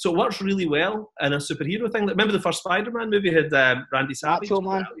life. So it works really well in a superhero thing. Like, remember the first Spider-Man movie had Randy Savage? Macho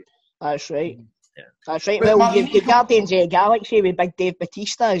Man. That's right. Yeah. That's right. Well, you've got Guardians of the Galaxy with Big Dave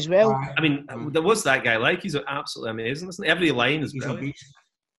Bautista as well. I mean, what's that guy like? He's absolutely amazing, isn't he? Every line is brilliant.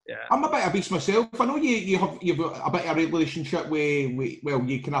 Yeah. I'm a bit of a beast myself. I know you've got a bit of a relationship with well,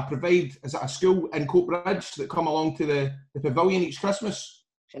 you can provide, is it a school in Coatbridge that come along to the pavilion each Christmas?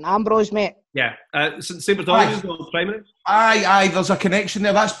 St Ambrose, mate. Yeah, St Bartholomew's the primary. Aye, there's a connection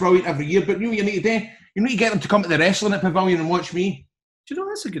there. That's brilliant every year. But you know what you need to do? You need to get them to come to the wrestling at pavilion and watch me. Do you know,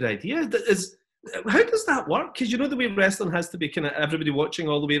 that's a good idea? How does that work? Because you know the way wrestling has to be kind of everybody watching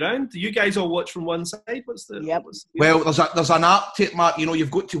all the way around. Do you guys all watch from one side? Well, there's an art to it, Mark. You know, you've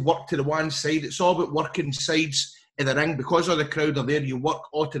got to work to the one side. It's all about working sides of the ring. Because of the crowd are there, you work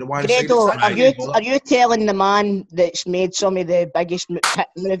all to the one Grado, side. are you telling the man that's made some of the biggest hit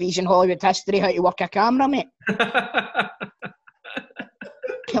movies in Hollywood history how to work a camera, mate?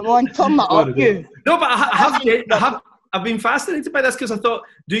 Come on, turn that up, you. No, but I've been fascinated by this because I thought,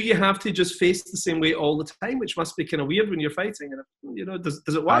 do you have to just face the same way all the time, which must be kind of weird when you're fighting? And you know, does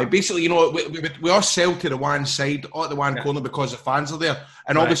it work? Basically, you know, we all sell to the one side, or the one corner, because the fans are there.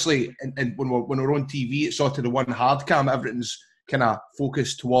 And obviously, and when we're on TV, it's all to the one hard cam. Everything's kind of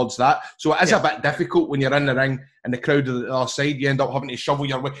focused towards that. So it is a bit difficult when you're in the ring and the crowd are the other side. You end up having to shovel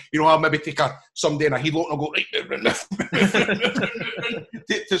your way. You know, I'll maybe take somebody in a headlock and I'll go right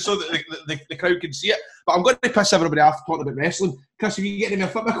so that the crowd can see it. But I'm going to piss everybody off talking about wrestling. Chris, have you getting me a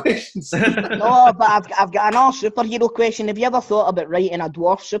football questions? No, but I've got another superhero question. Have you ever thought about writing a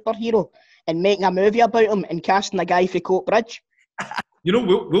dwarf superhero and making a movie about him and casting a guy for Coatbridge? You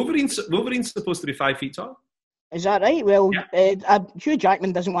know, Wolverine's supposed to be 5 feet tall. Is that right? Well, Hugh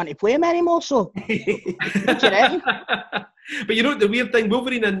Jackman doesn't want to play him anymore, so. What do you reckon? But you know, the weird thing,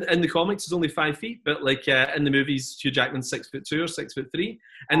 Wolverine in the comics is only 5 feet, but like in the movies, Hugh Jackman's 6'2" or 6'3",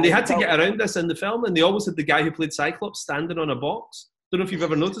 and they had to get around this in the film, and they always had the guy who played Cyclops standing on a box. Don't know if you've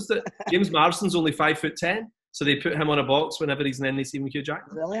ever noticed it. James Marsden's only 5'10", so they put him on a box whenever he's in any scene with Hugh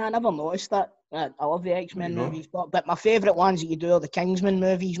Jackman. Really, I never noticed that. I love the X-Men movies, but my favourite ones that you do are the Kingsman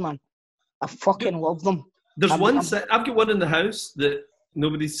movies, man. I fucking love them. There's I've got one in the house that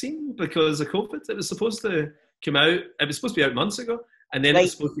nobody's seen because of COVID. It was supposed to come out. It was supposed to be out months ago, and then it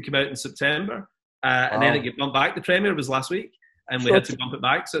was supposed to come out in September, and then it got bumped back. The premiere was last week, and we had to bump it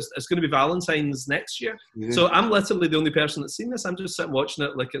back. So it's going to be Valentine's next year. Yeah. So I'm literally the only person that's seen this. I'm just sitting watching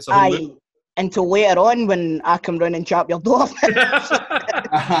it like it's a whole movie. Until later on when I come round and chop your door.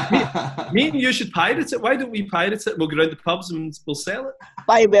 me and you should pirate it. Why don't we pirate it? We'll go around the pubs and we'll sell it.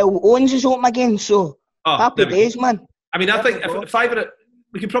 Well, Owens is open again, so happy days, man. I mean, I think if I were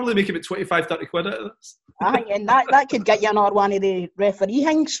we could probably make about 25-30 quid out of this. And that could get you another one of the referee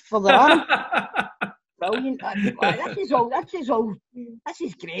things for the arm. Brilliant. This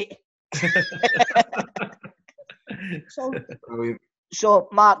is great. So,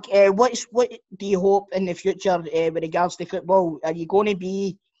 Mark, what do you hope in the future with regards to football? Are you going to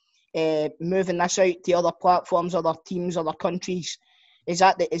be moving this out to other platforms, other teams, other countries? Is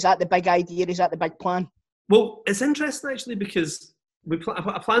that the big idea? Is that the big plan? Well, it's interesting actually because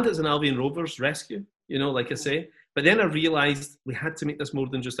I planned it as an Albion Rovers rescue, you know, like I say. But then I realised we had to make this more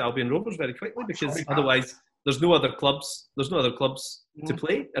than just Albion Rovers very quickly because otherwise there's no other clubs to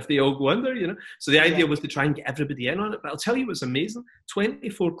play if they all go under, you know. So the idea was to try and get everybody in on it. But I'll tell you what's amazing,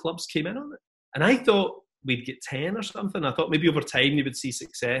 24 clubs came in on it. And I thought we'd get 10 or something. I thought maybe over time you would see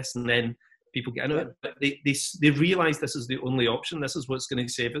success and then people get into it. But they realised this is the only option. This is what's going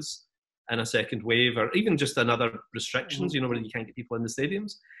to save us in a second wave or even just another restrictions, you know, where you can't get people in the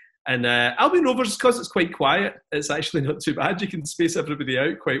stadiums. And Albion Rovers, because it's quite quiet, it's actually not too bad. You can space everybody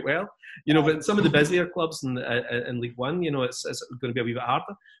out quite well. You know, but some of the busier clubs in League One, you know, it's going to be a wee bit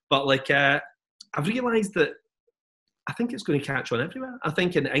harder. But like, I've realised that I think it's going to catch on everywhere. I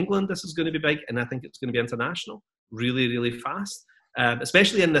think in England this is going to be big, and I think it's going to be international really, really fast.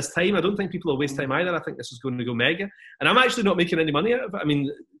 Especially in this time, I don't think people will waste time either. I think this is going to go mega, and I'm actually not making any money out of it. I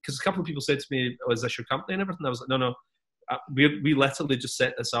mean, because a couple of people said to me, "Oh, is this your company and everything?" I was like, "No, we literally just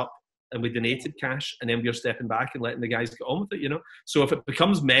set this up and we donated cash, and then we're stepping back and letting the guys get on with it." You know, so if it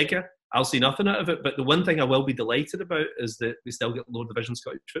becomes mega, I'll see nothing out of it. But the one thing I will be delighted about is that we still get lower division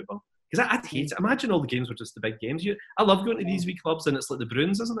Scottish football, because I'd hate it. Imagine all the games were just the big games. I love going to these wee clubs, and it's like the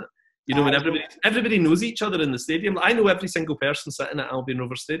Bruins, isn't it? You know, when everybody knows each other in the stadium. I know every single person sitting at Albion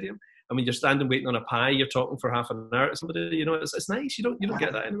Rovers Stadium, and when you're standing waiting on a pie, you're talking for half an hour to somebody. You know, it's nice. You don't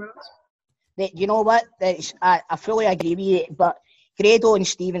get that anywhere else. You know what? I fully agree with you, but Grado and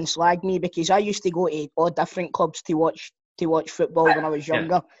Stephen slag me because I used to go to all different clubs to watch football when I was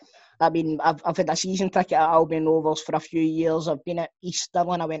younger. Yeah. I mean, I've had a season ticket at Albion Rovers for a few years. I've been at East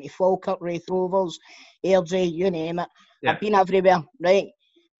Stirling. I went to Falkirk, Wraith Rovers, Airdrie, you name it. Yeah. I've been everywhere, right?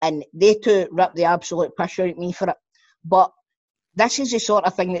 And they two ripped the absolute piss out of me for it. But this is the sort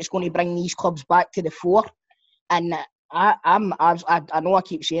of thing that's going to bring these clubs back to the fore. And I know I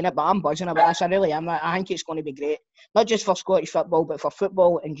keep saying it, but I'm buzzing about this. I really am. I think it's going to be great, not just for Scottish football, but for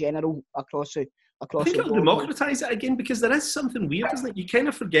football in general across the. I think it'll democratise it again, because there is something weird, isn't it? You kind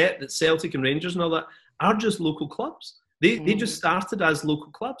of forget that Celtic and Rangers and all that are just local clubs. They just started as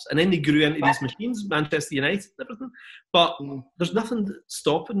local clubs, and then they grew into these machines, Manchester United and everything. But there's nothing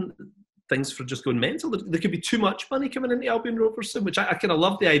stopping things for just going mental. There could be too much money coming into Albion Rovers soon, which I kind of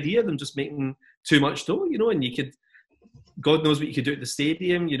love the idea of them just making too much dough, you know, and you could, God knows what you could do at the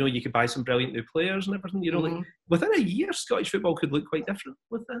stadium, you know, you could buy some brilliant new players and everything, you know, like within a year, Scottish football could look quite different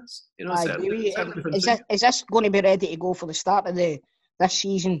with this. You know, is this going to be ready to go for the start of this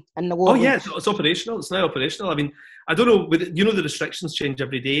season in the world? Oh yeah, it's operational. It's now operational. I mean, I don't know, you know, the restrictions change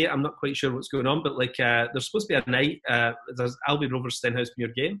every day. I'm not quite sure what's going on, but like there's supposed to be a night, there's Albion Rovers Stenhouse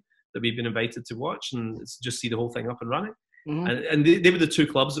Muir game that we've been invited to watch and just see the whole thing up and running. And they were the two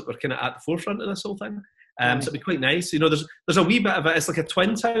clubs that were kind of at the forefront of this whole thing. So it'd be quite nice. You know, there's a wee bit of it. It's like a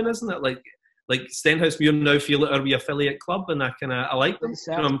twin town, isn't it? Like Stenhouse Muir now feel it our wee affiliate club, and I like them.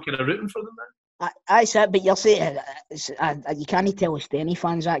 You know, I'm kind of rooting for them now. I said, but you'll say you can't tell the Stenny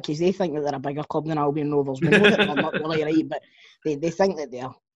fans that because they think that they're a bigger club than Albion Rovers. We know that they're not really right, but they think that they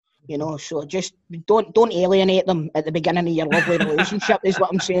are. You know, so just don't alienate them at the beginning of your lovely relationship, is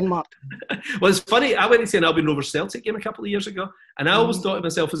what I'm saying, Mark. Well, it's funny, I went to see an Albion Rovers Celtic game a couple of years ago, and I always thought of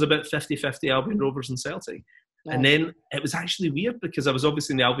myself as a bit 50-50 Albion Rovers and Celtic. And then it was actually weird because I was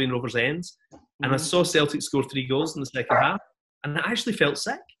obviously in the Albion Rovers ends, and I saw Celtic score 3 goals in the second half, and I actually felt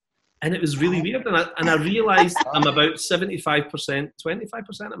sick. And it was really weird, and I realised I'm about 75%,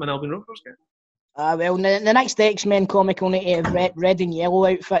 25% I'm an Albion Rovers guy. Well, the next X-Men comic will need to have red and yellow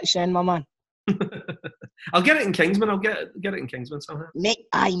outfits in, my man. I'll get it in Kingsman. I'll get it in Kingsman somehow. Make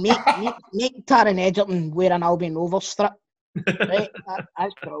Taron Egerton wear an Albion Rovers strip. Right?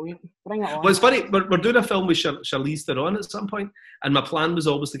 That's brilliant. Bring it on. Well, it's funny. We're doing a film with Charlize Theron at some point, and my plan was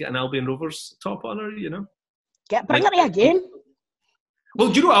always to get an Albion Rovers top on her. You know, bring her again. Well,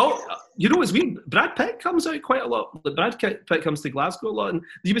 do you know what's weird? Brad Pitt comes out quite a lot. Brad Pitt comes to Glasgow a lot, and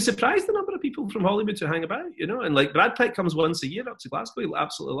you'd be surprised the number of people from Hollywood who hang about, you know. And like Brad Pitt comes once a year up to Glasgow. He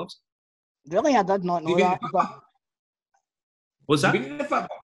absolutely loves it. Really, I did not know that. What's that? Has he been in the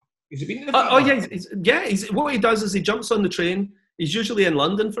football? Oh yeah, what he does is he jumps on the train. He's usually in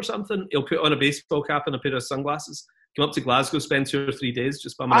London for something. He'll put on a baseball cap and a pair of sunglasses, come up to Glasgow, spend 2 or 3 days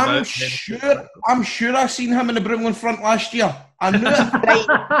just bumming about. I'm sure I seen him in the Broomloan front last year. I knew it.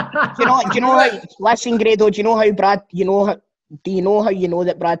 Right. Do you know? Listen, Grado. Do you know how Brad? Do you know how you know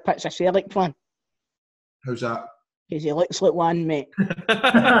that Brad Pitt's a Celtic fan? How's that? Because he looks like one, mate.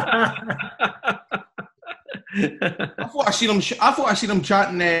 I thought I seen him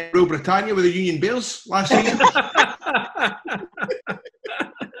chatting Royal Britannia with the Union Bears last season.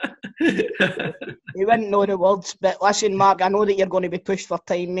 You wouldn't know the words, but listen, Mark, I know that you're going to be pushed for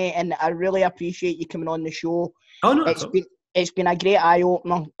time, mate, and I really appreciate you coming on the show. Oh no, it's been a great eye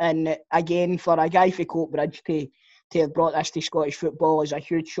opener, and again, for a guy for Coatbridge to have brought this to Scottish football is a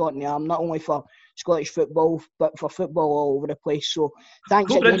huge shot in the arm, not only for Scottish football but for football all over the place. So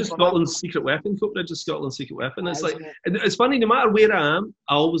thanks again. Coatbridge is Scotland's secret weapon. Coatbridge is Scotland's secret weapon. It's like, it's funny, no matter where I am,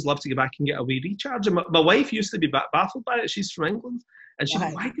 I always love to go back and get a wee recharge. And my wife used to be baffled by it. She's from England, And she's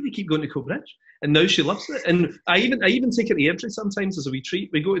like, why do we keep going to Coatbridge? And now she loves it. And I even take her to Airdrie sometimes as a wee treat.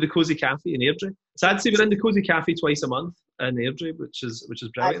 We go to the Cosy Cafe in Airdrie. So I'd say we're in the Cosy Cafe twice a month in Airdrie, which is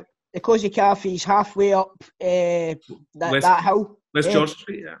brilliant. The Cosy Cafe is halfway up that hill. West George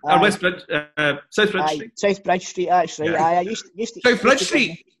Street, yeah. Or West Bridge, South Bridge Street. South Bridge Street, that's right. Yeah. I used to South Bridge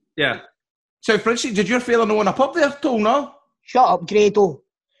Street? Yeah. South Bridge Street, did your fella know one up there at all, no? Shut up, Grado.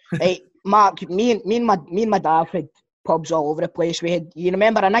 Right, Mark, me and my dad had pubs all over the place. You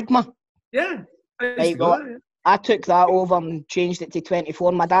remember Enigma? Yeah. Right, well, I took that over and changed it to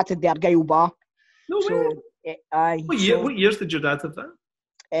 24. My dad had the Argyle Bar. No way. What years did your dad have that?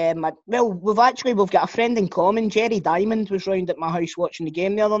 Well, we've got a friend in common. Jerry Diamond was round at my house watching the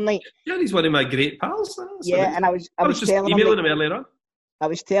game the other night. Yeah, he's one of my great pals. Yeah, and I was just telling emailing him earlier on. I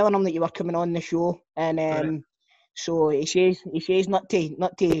was telling him that you were coming on the show, and right. So he says not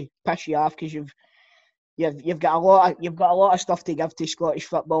to piss you off because you've got a lot of stuff to give to Scottish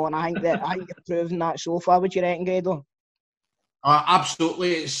football, and I think you're proving that so far. Would you reckon, Grado?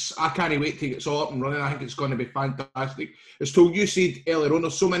 Absolutely. I can't wait to get it all up and running. I think it's going to be fantastic. As told you said earlier on,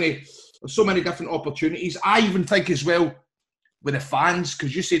 there's so many different opportunities. I even think as well with the fans,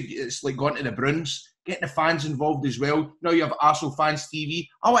 because you said it's like going to the Bruins, getting the fans involved as well. Now you have Arsenal Fans TV.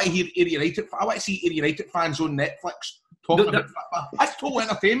 I want to hear Ayr United. I want to see Ayr United fans on Netflix talking about football. That's total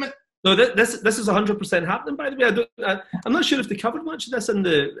entertainment. No, this is 100% happening. By the way, I'm not sure if they covered much of this in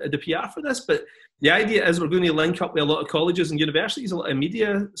the PR for this, but the idea is we're going to link up with a lot of colleges and universities, a lot of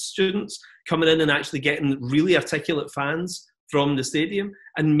media students coming in and actually getting really articulate fans from the stadium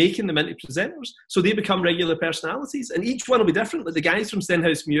and making them into presenters, so they become regular personalities. And each one will be different. Like the guys from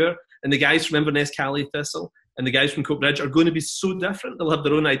Stenhousemuir and the guys from Inverness Cally Thistle and the guys from Coatbridge are going to be so different. They'll have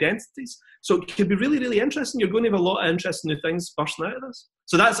their own identities. So it could be really, really interesting. You're going to have a lot of interesting new things bursting out of this.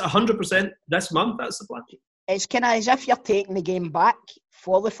 So that's 100% this month. That's the plan. It's kind of as if you're taking the game back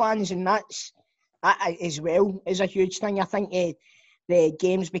for the fans, and that as well is a huge thing. I think the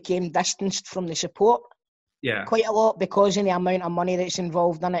games became distanced from the support quite a lot because of the amount of money that's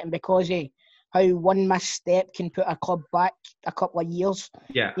involved in it, and because of how one misstep can put a club back a couple of years.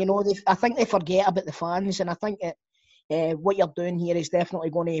 Yeah, you know, I think they forget about the fans, and I think that what you're doing here is definitely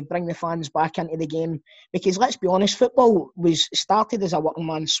going to bring the fans back into the game, because let's be honest, football was started as a working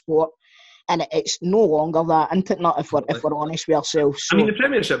man's sport, and it's no longer that, isn't it? Not if we're honest with ourselves. So, I mean, the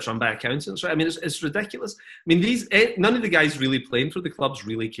Premiership's run by accountants, right? I mean, it's ridiculous. I mean, none of the guys really playing for the clubs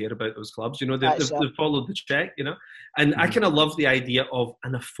really care about those clubs. You know, they've followed the check, you know. And I kind of love the idea of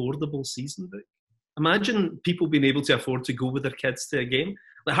an affordable season book. Imagine people being able to afford to go with their kids to a game.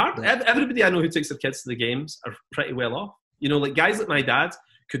 Like everybody I know who takes their kids to the games are pretty well off. You know, like guys like my dad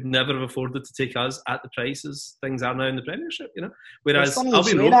could never have afforded to take us at the prices things are now in the Premiership, you know. Whereas I'll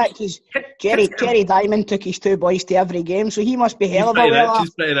be that because Jerry Diamond took his two boys to every game, so he must be hell of a well.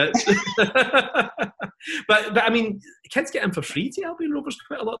 He's pretty rich. but I mean, kids get in for free to Albion Rovers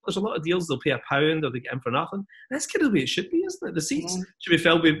quite a lot. There's a lot of deals they'll pay £1 or they get in for nothing. That's kind of the way it should be, isn't it? The seats should be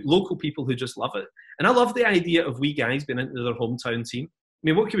filled with local people who just love it. And I love the idea of wee guys being into their hometown team. I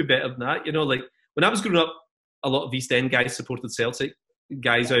mean, what could be better than that? You know, like when I was growing up, a lot of East End guys supported Celtic.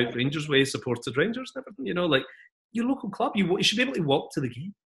 Guys out Rangers way supported Rangers and everything, you know, like your local club, you should be able to walk to the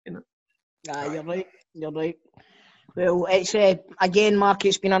game, you know. You're right. Well, it's again, Mark,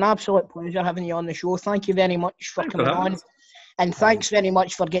 it's been an absolute pleasure having you on the show. Thank you very much for coming on, and thanks very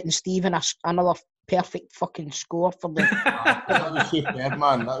much for getting Stephen another perfect fucking score for the. That was superb,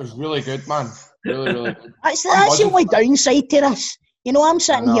 man. That was really good, man. Really, really good. That's the only downside to this. You know, I'm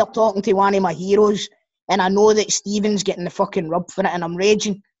sitting here talking to one of my heroes, and I know that Stephen's getting the fucking rub for it, and I'm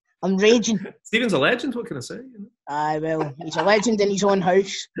raging. Stephen's a legend, what can I say? You know? Aye, well, he's a legend in his own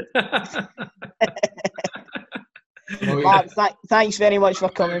house. Mark, thanks very much for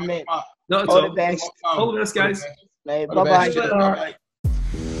coming, mate. Not at all. The best. All the best, guys. Right, bye-bye. Bye.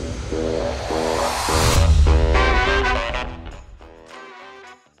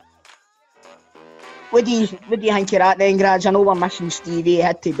 What do you think of that then, Grads? I know we're missing Stevie, he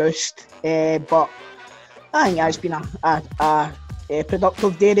had to boost, but I think it's been a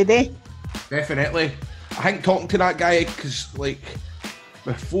productive day today. Definitely. I think talking to that guy, because like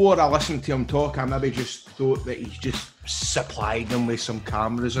before I listened to him talk, I maybe just thought that he's just supplied them with some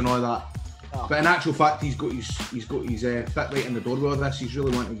cameras and all that. Oh. But in actual fact, he's got his fit right in the door with this. He's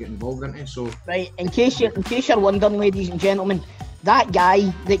really wanting to get involved in it. So right, in case you're wondering, ladies and gentlemen, that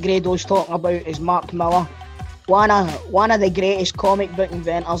guy that Grado's talking about is Mark Miller, one of the greatest comic book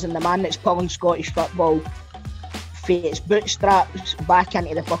inventors, and the man that's pulling Scottish football for its bootstraps back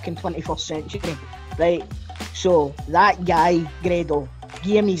into the fucking 21st century. Right, so that guy, Grado,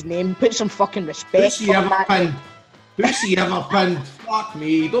 give him his name, put some fucking respect. Who's he ever pinned? fuck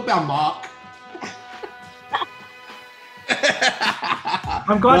me. Don't be a mark.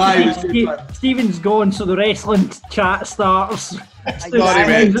 I'm glad to see Stephen's gone, so the wrestling chat starts.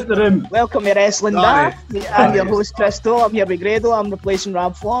 Stephen's at the room. Welcome to Wrestling Daft. I'm your host Christo. I'm here with Grado. I'm replacing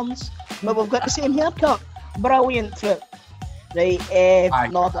Rob Forms. But we've got the same haircut. Brilliant trip. Right,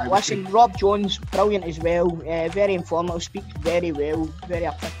 listen, Rob Jones, brilliant as well. Very informative, speaks very well, very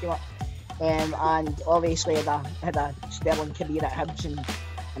articulate. And obviously had a sterling career at Hibs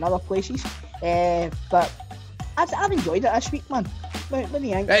and other places. But I've enjoyed it this week, man. What do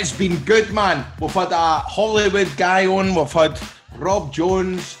you think? It's been good, man. We've had a Hollywood guy on, we've had Rob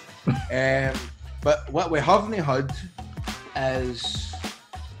Jones, but what we haven't had is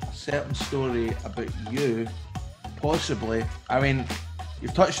a certain story about you, possibly. I mean,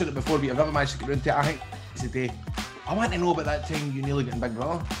 you've touched on it before, but you've never managed to get into it. I think today, I want to know about that time you nearly got in Big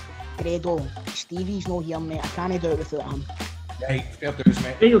Brother. Grado, Stevie's not here, mate. I can't do it without him. Right, fair dues,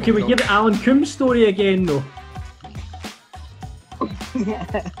 mate. Right, okay, we hear the Alan Coombs story again, though. I think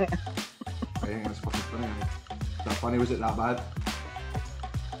that's fucking funny. Is that funny? Was it that bad?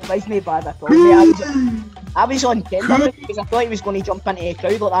 It wasn't bad at all, mate. I was on Tinder because I thought he was going to jump into a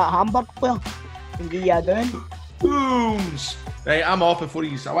crowd like that Hamburg player and give you a down. Booms! Right, I'm off before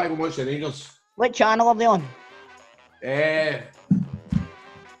he's. I want to go watch the Rangers. What channel are they on?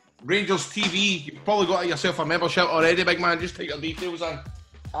 Rangers TV. You've probably got yourself a membership already, big man. Just take your details in.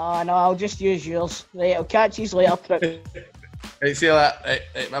 Oh no, I'll just use yours. Right, I'll catch you later, prick. Right, see you later.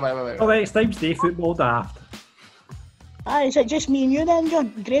 Right, bye. Well, it's time to stay football daft. Is it just me and you then,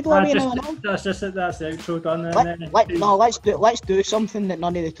 John? Grado away now. That's just it. That's the outro done. Let's do something that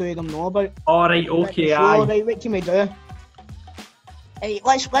none of the two of them know about. All right, okay, Right, what can we do? Hey,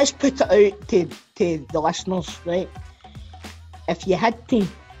 let's put it out to the listeners, right? If you had to,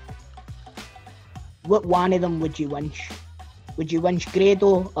 what one of them would you winch? Would you winch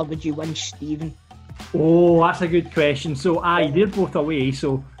Grado or would you winch Stephen? Oh, that's a good question. So, they're both away.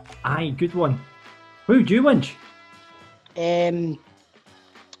 So, good one. Who would you winch?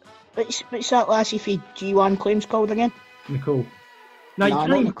 What's that lassie for G1 claims called again? Nicole. No, not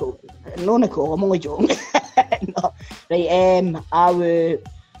Nicole. No, Nicole. I'm only joking. No. Right. I would.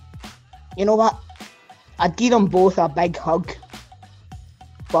 You know what? I'd give them both a big hug,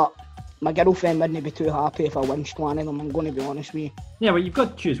 but my girlfriend wouldn't be too happy if I winched one of them. I'm going to be honest with you. Yeah, but you've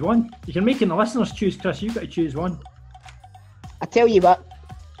got to choose one. You're making the listeners choose, Chris. You've got to choose one. I tell you what,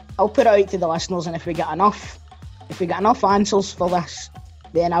 I'll put it out to the listeners, and if we get enough answers for this,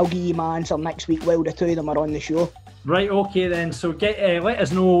 then I'll give you my answer next week while the two of them are on the show. Right, okay then. So let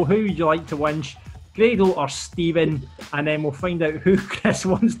us know who you like to winch, Grado or Stephen, and then we'll find out who Chris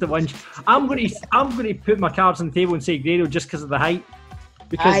wants to winch. I'm going to put my cards on the table and say Grado just because of the height.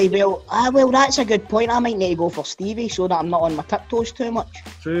 Well, that's a good point. I might need to go for Stevie so that I'm not on my tiptoes too much.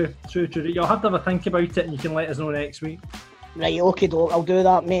 True. You'll have to have a think about it and you can let us know next week. Right, okay, doke. I'll do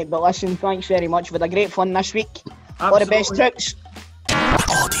that, mate. But listen, thanks very much. We've had a great fun this week. Absolutely. All the best tricks.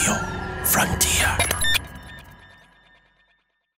 Audio Frontier.